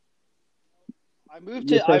 Well, I moved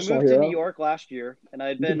to New York last year, and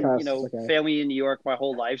I'd been, family in New York my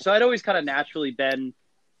whole life. So I'd always kind of naturally been,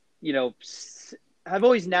 I've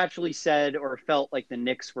always naturally said or felt like the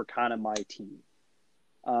Knicks were kind of my team.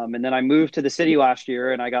 And then I moved to the city last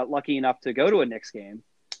year, and I got lucky enough to go to a Knicks game,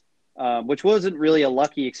 which wasn't really a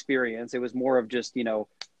lucky experience. It was more of just,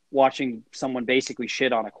 watching someone basically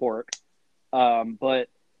shit on a court. But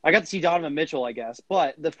I got to see Donovan Mitchell, I guess.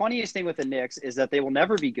 But the funniest thing with the Knicks is that they will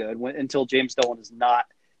never be good until James Dolan is not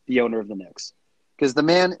the owner of the Knicks. Because the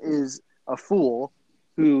man is a fool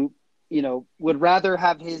who, would rather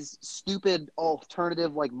have his stupid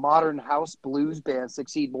alternative, like modern house blues band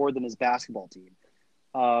succeed more than his basketball team.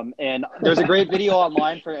 And there's a great video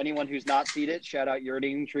online for anyone who's not seen it. Shout out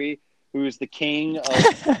Urinating Tree, who's the king of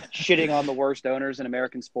shitting on the worst owners in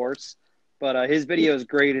American sports. But his video is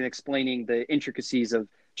great in explaining the intricacies of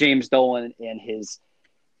James Dolan and his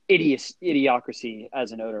idiocracy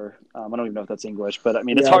as an owner. I don't even know if that's English, but I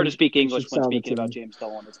mean, it's hard to speak English when speaking about James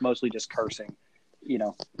Dolan. It's mostly just cursing,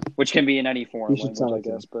 which can be in any foreign language, I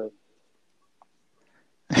guess. But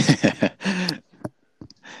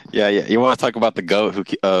yeah. You want to talk about the GOAT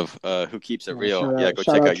who keeps it real? Go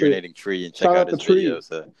check out Urinating Tree and check out his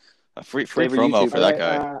videos. A free promo for that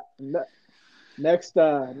guy.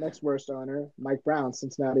 Next worst owner, Mike Brown,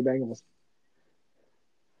 Cincinnati Bengals.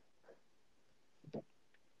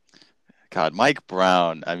 God, Mike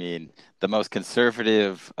Brown. I mean, the most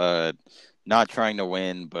conservative, not trying to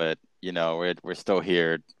win, but we're still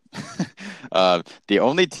here. The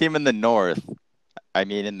only team in the North. I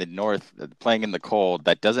mean, in the North, playing in the cold,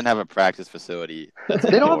 that doesn't have a practice facility.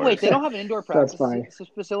 They don't have an indoor practice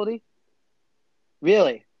facility.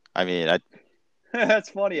 Really? I mean, that's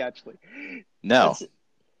funny, actually. No.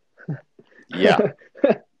 Yeah.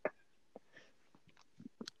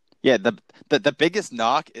 Yeah, the biggest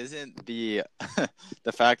knock isn't the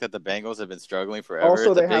fact that the Bengals have been struggling forever.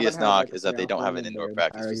 Also, the biggest knock is that they don't have an indoor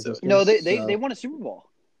practice facility. No, they won a Super Bowl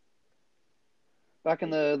back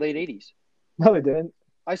in the late 80s. No, they didn't.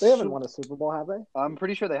 They haven't won a Super Bowl, have they? I'm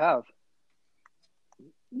pretty sure they have.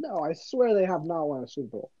 No, I swear they have not won a Super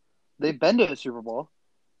Bowl. They've been to a Super Bowl.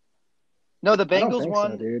 No, the Bengals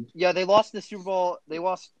won. So, dude. Yeah, they lost the Super Bowl. They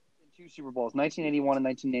lost in 2 Super Bowls, 1981 and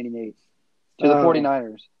 1988, to the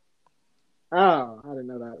 49ers. Oh, I didn't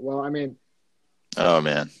know that. Well, I mean. Oh,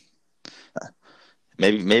 man.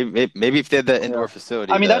 Maybe if they had the indoor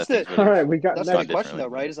facility. I mean, that's the question, though,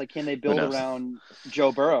 right? Is like, can they build around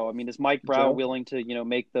Joe Burrow? I mean, is Mike Brown willing to,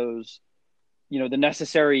 make those, the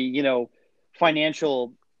necessary,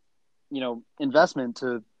 financial, investment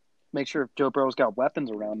to make sure Joe Burrow's got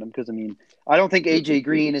weapons around him? Because, I mean, I don't think AJ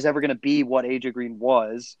Green is ever going to be what AJ Green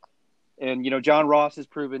was. And, John Ross has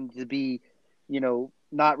proven to be,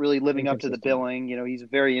 not really living up to the billing. He's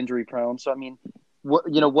very injury prone. So, I mean,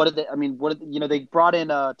 they brought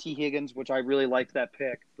in T. Higgins, which I really liked that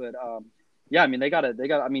pick. But, I mean,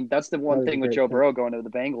 I mean, that's the one thing with Joe Burrow going to the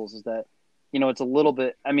Bengals is that, it's a little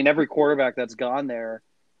bit, I mean, every quarterback that's gone there,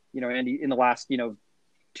 Andy, in the last,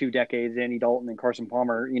 2 decades, Andy Dalton and Carson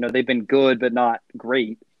Palmer, they've been good, but not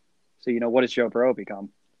great. So, what does Joe Burrow become?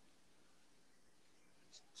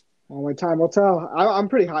 Only time will tell. I'm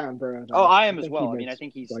pretty high on Burrow. Oh, I am as well. I mean, I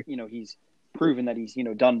think he's, he's proven that he's,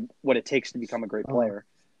 done what it takes to become a great player.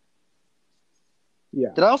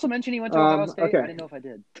 Yeah. Did I also mention he went to Ohio State? Okay. I didn't know if I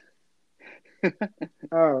did.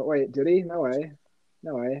 Oh, wait, did he? No way.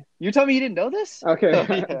 You tell me you didn't know this? Okay.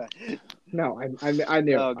 Yeah. No, I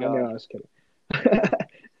knew. Oh, God. I knew. I was kidding.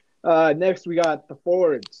 Next, we got the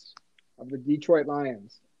forwards of the Detroit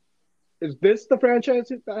Lions. Is this the franchise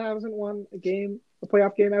that hasn't won a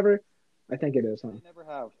playoff game ever? I think it is, huh? They never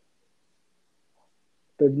have.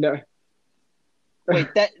 They've never. Wait,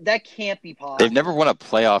 that can't be possible. They've never won a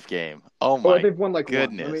playoff game. Oh my they've won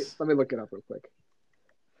goodness. Let me look it up real quick.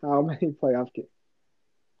 How many playoff games?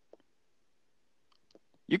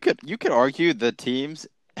 You could argue the teams.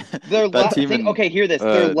 Hear this.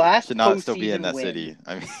 Their last should not still be in that city.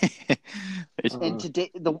 I mean, and today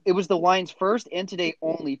it was the Lions' first and today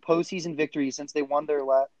only postseason victory since they won their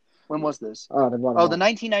last. When was this? They won. The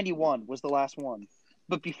 1991 was the last one.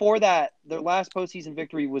 But before that, their last postseason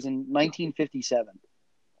victory was in 1957.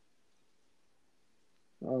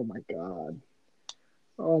 Oh my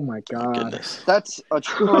god! Goodness. That's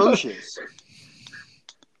atrocious.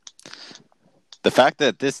 The fact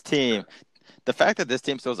that this team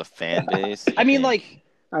still has a fan base. I mean,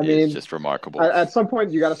 it's just remarkable. At some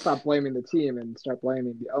point, you got to stop blaming the team and start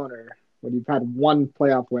blaming the owner when you've had one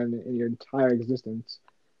playoff win in your entire existence.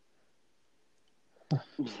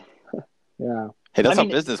 Yeah. Hey, that's how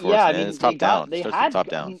business works, man. It's top down. Top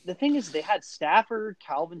down. I mean, the thing is, they had Stafford,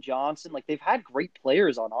 Calvin Johnson. Like, they've had great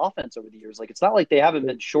players on offense over the years. Like, it's not like they haven't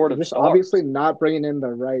been short of just stars. Obviously not bringing in the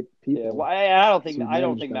right people. Yeah, well, I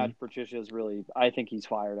don't think Matt Patricia is really. I think he's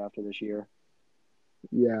fired after this year.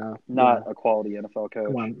 Yeah. Not a quality NFL coach.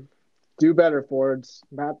 Come on. Do better, Fords.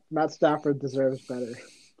 Matt Stafford deserves better.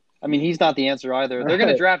 I mean, he's not the answer either. They're going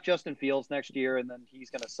to draft Justin Fields next year, and then he's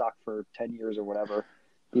going to suck for 10 years or whatever.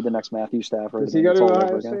 Be the next Matthew Stafford. Does he go to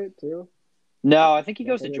Ohio State too? No, I think he Did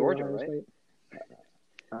I goes say to he Georgia, Ohio right? State?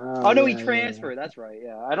 Oh no, he Yeah. transferred. That's right.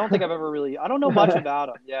 Yeah, I don't think I've ever really. I don't know much about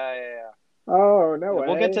him. Yeah. Oh, no Yeah, way.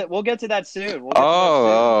 we'll get to that soon. We'll get to that soon.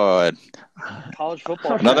 Oh, College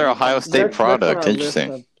football another trivia Ohio coming State soon. product.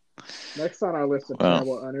 Interesting. Next on our list of Wow.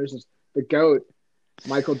 terrible owners is the GOAT,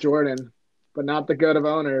 Michael Jordan, but not the GOAT of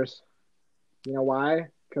owners. You know why?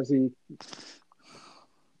 Because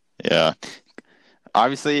Yeah.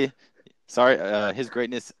 Obviously, sorry, his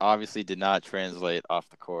greatness obviously did not translate off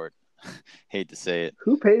the court. Hate to say it,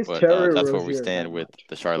 who pays but Terry that's where we Rozier stand that with much?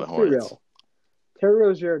 the Charlotte Let's be Hornets. real. Terry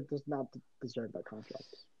Rozier does not deserve that contract.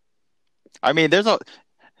 I mean, there's a.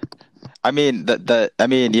 I mean,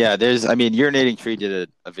 yeah. There's. I mean, Urinating Tree did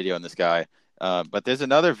a video on this guy, but there's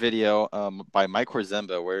another video by Mike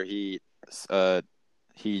Horzemba where he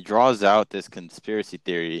draws out this conspiracy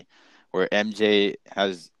theory where MJ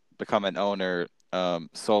has become an owner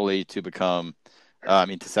solely to become,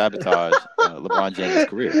 to sabotage LeBron James'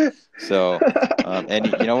 career. So, and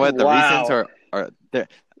you know what? The reasons Wow. are there.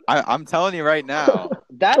 I'm telling you right now,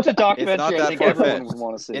 That's a it's not documentary I that think everyone would far-fetched.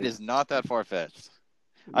 want to see. It is not that far-fetched.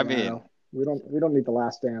 I mean, No, we don't need the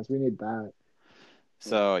Last Dance. We need that.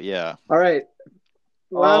 so yeah. All right.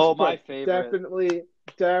 Oh, Last my but favorite.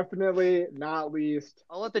 definitely not least.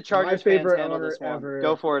 I'll let the Chargers My fans favorite handle owner this one. ever.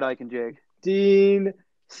 Go for it, Ike and Jake. Dean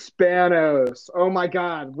Spanos. Oh my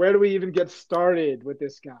God, where do we even get started with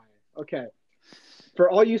this guy? Okay, for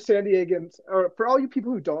all you San Diegans, or for all you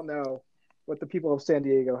people who don't know what the people of San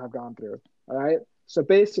Diego have gone through, all right. So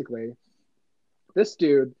basically, this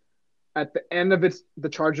dude, at the end of the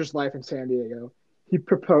Chargers' life in San Diego, he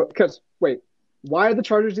proposed. Because wait, why are the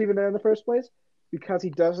Chargers even there in the first place? Because he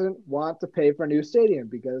doesn't want to pay for a new stadium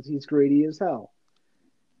because he's greedy as hell.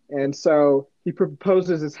 And so he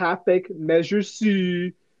proposes this half-baked Measure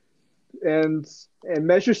C, and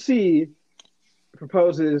Measure C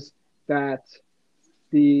proposes that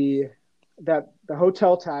the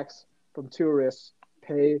hotel tax from tourists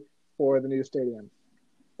pay for the new stadium.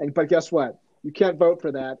 But guess what? You can't vote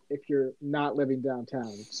for that if you're not living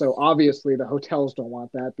downtown. So obviously the hotels don't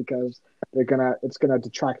want that because it's gonna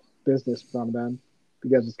detract business from them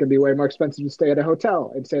because it's gonna be way more expensive to stay at a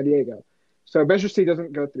hotel in San Diego. So Measure C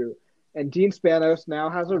doesn't go through. And Dean Spanos now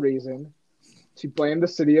has a reason to blame the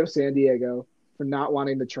city of San Diego for not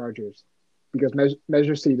wanting the Chargers because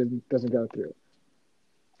Measure C doesn't go through.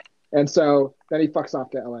 And so then he fucks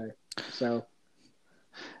off to LA. So,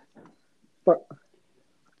 but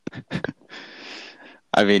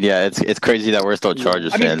I mean, yeah, it's crazy that we're still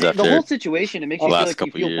Chargers fans after the whole situation. It makes you feel like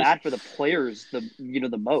you feel years. bad for the players, the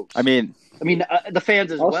most. I mean, the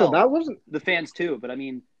fans as also, well. That wasn't the fans too, but I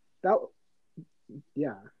mean that.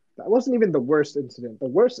 Yeah, that wasn't even the worst incident. The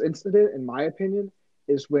worst incident, in my opinion,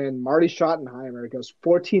 is when Marty Schottenheimer goes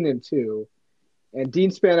 14-2, and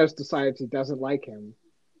Dean Spanos decides he doesn't like him,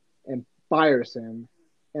 and fires him,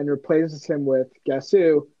 and replaces him with guess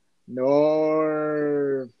who?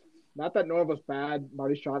 Norv. Not that Norv was bad.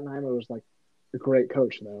 Marty Schottenheimer was like a great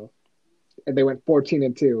coach though, and they went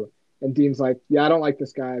 14-2, and Dean's like, yeah, I don't like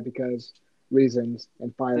this guy because reasons,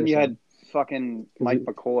 and fires him. And you had fucking Mike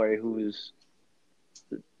McCoy, who was.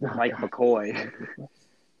 Mike McCoy.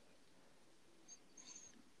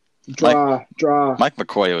 Draw. Mike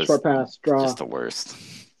McCoy was short pass, draw. Just the worst.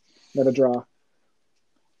 Another draw.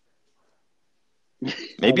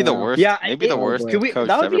 Maybe the worst. Yeah, maybe the worst coach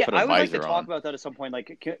ever put a I would like to visor talk on. about that at some point,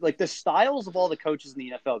 like the styles of all the coaches in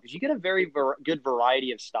the NFL, because you get a very good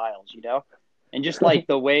variety of styles, and just like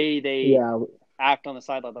the way they act on the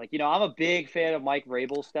sideline. Like, I'm a big fan of Mike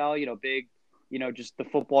Vrabel's style. Big, just the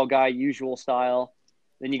football guy, usual style.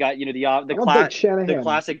 Then you got the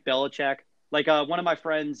classic Belichick. Like one of my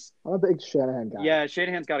friends. I'm a big Shanahan guy. Yeah,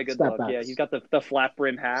 Shanahan's got a good look. Yeah, he's got the flat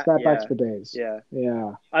brim hat. Snapbacks for days. Yeah.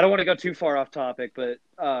 Yeah. I don't want to go too far off topic, but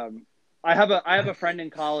I have a friend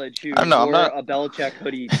in college who wore a Belichick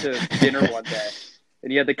hoodie to dinner one day,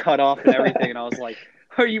 and he had the cut off and everything, and I was like,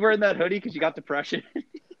 "Are you wearing that hoodie because you got depression?"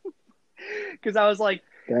 Because I was like,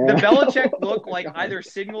 the Belichick look either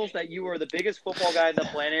signals that you are the biggest football guy on the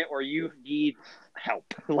planet or you need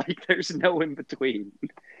help. Like, there's no in between.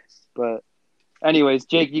 But, anyways,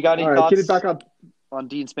 Jake, you got any thoughts? Get it back on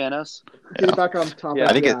Dean Spanos? Get it back on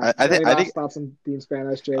topic. Yeah, I think thoughts on Dean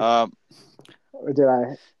Spanos, Jake. Or did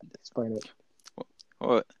I explain it?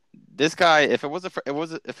 Well, this guy, if it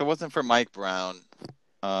wasn't for Mike Brown,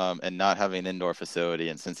 and not having an indoor facility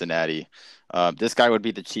in Cincinnati, this guy would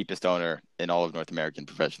be the cheapest owner in all of North American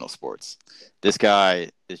professional sports. This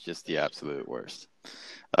guy is just the absolute worst.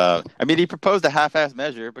 He proposed a half-ass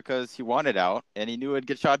measure because he wanted out and he knew it'd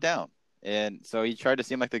get shot down. And so he tried to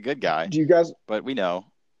seem like the good guy. But we know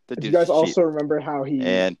The Do you dude's guys also cheap. remember how he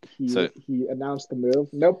announced the move?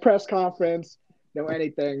 No press conference, no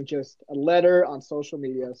anything, just a letter on social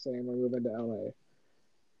media saying we're moving to LA.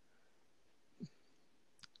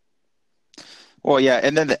 Well, yeah,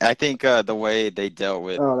 and then I think the way they dealt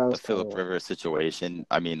with the Phillip terrible. Rivers situation,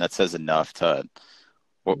 I mean, that says enough to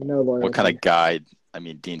No what kind of guy, I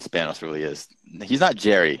mean, Dean Spanos really is. He's not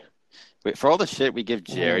Jerry. For all the shit we give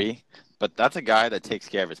Jerry, but that's a guy that takes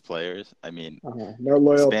care of his players. I mean, no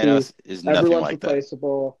loyalty. Spanos is nothing Everyone's like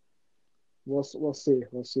replaceable. That.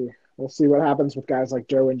 We'll see what happens with guys like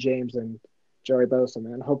Derwin James and Joey Bosa,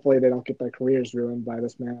 man. Hopefully they don't get their careers ruined by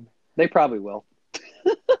this man. They probably will.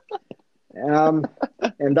 And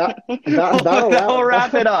that'll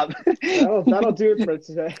wrap it up. That'll do it for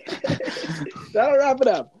today. That'll wrap it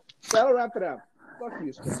up. Fuck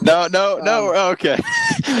you, Spanos. No. Okay.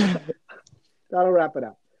 That'll wrap it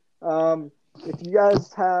up. If you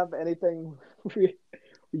guys have anything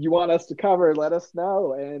you want us to cover, let us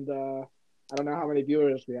know. And I don't know how many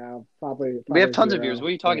viewers we have. Probably we have tons of viewers. What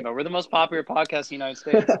are you talking about? We're the most popular podcast in the United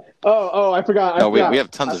States. I forgot. We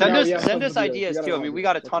have tons of viewers. Send us ideas too. I mean, we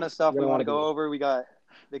got a ton of stuff we want to go over. We got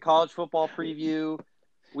the college football preview.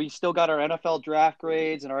 We still got our NFL draft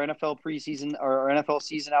grades and our NFL preseason or our NFL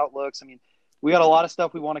season outlooks. I mean, we got a lot of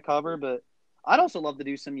stuff we want to cover, but I'd also love to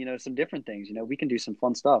do some different things. We can do some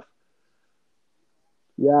fun stuff.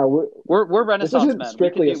 Yeah, we're Renaissance men.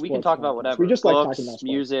 We can talk about whatever. We just like books, talking about sports.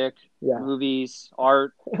 music, movies,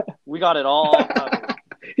 art. We got it all covered.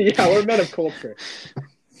 Yeah, we're men of culture.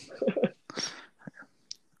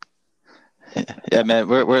 Yeah, man,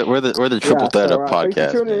 we're the triple threat of podcast.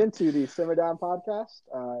 Thanks for tuning into the Simmer Down podcast.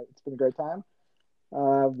 It's been a great time.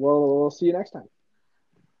 We'll see you next time.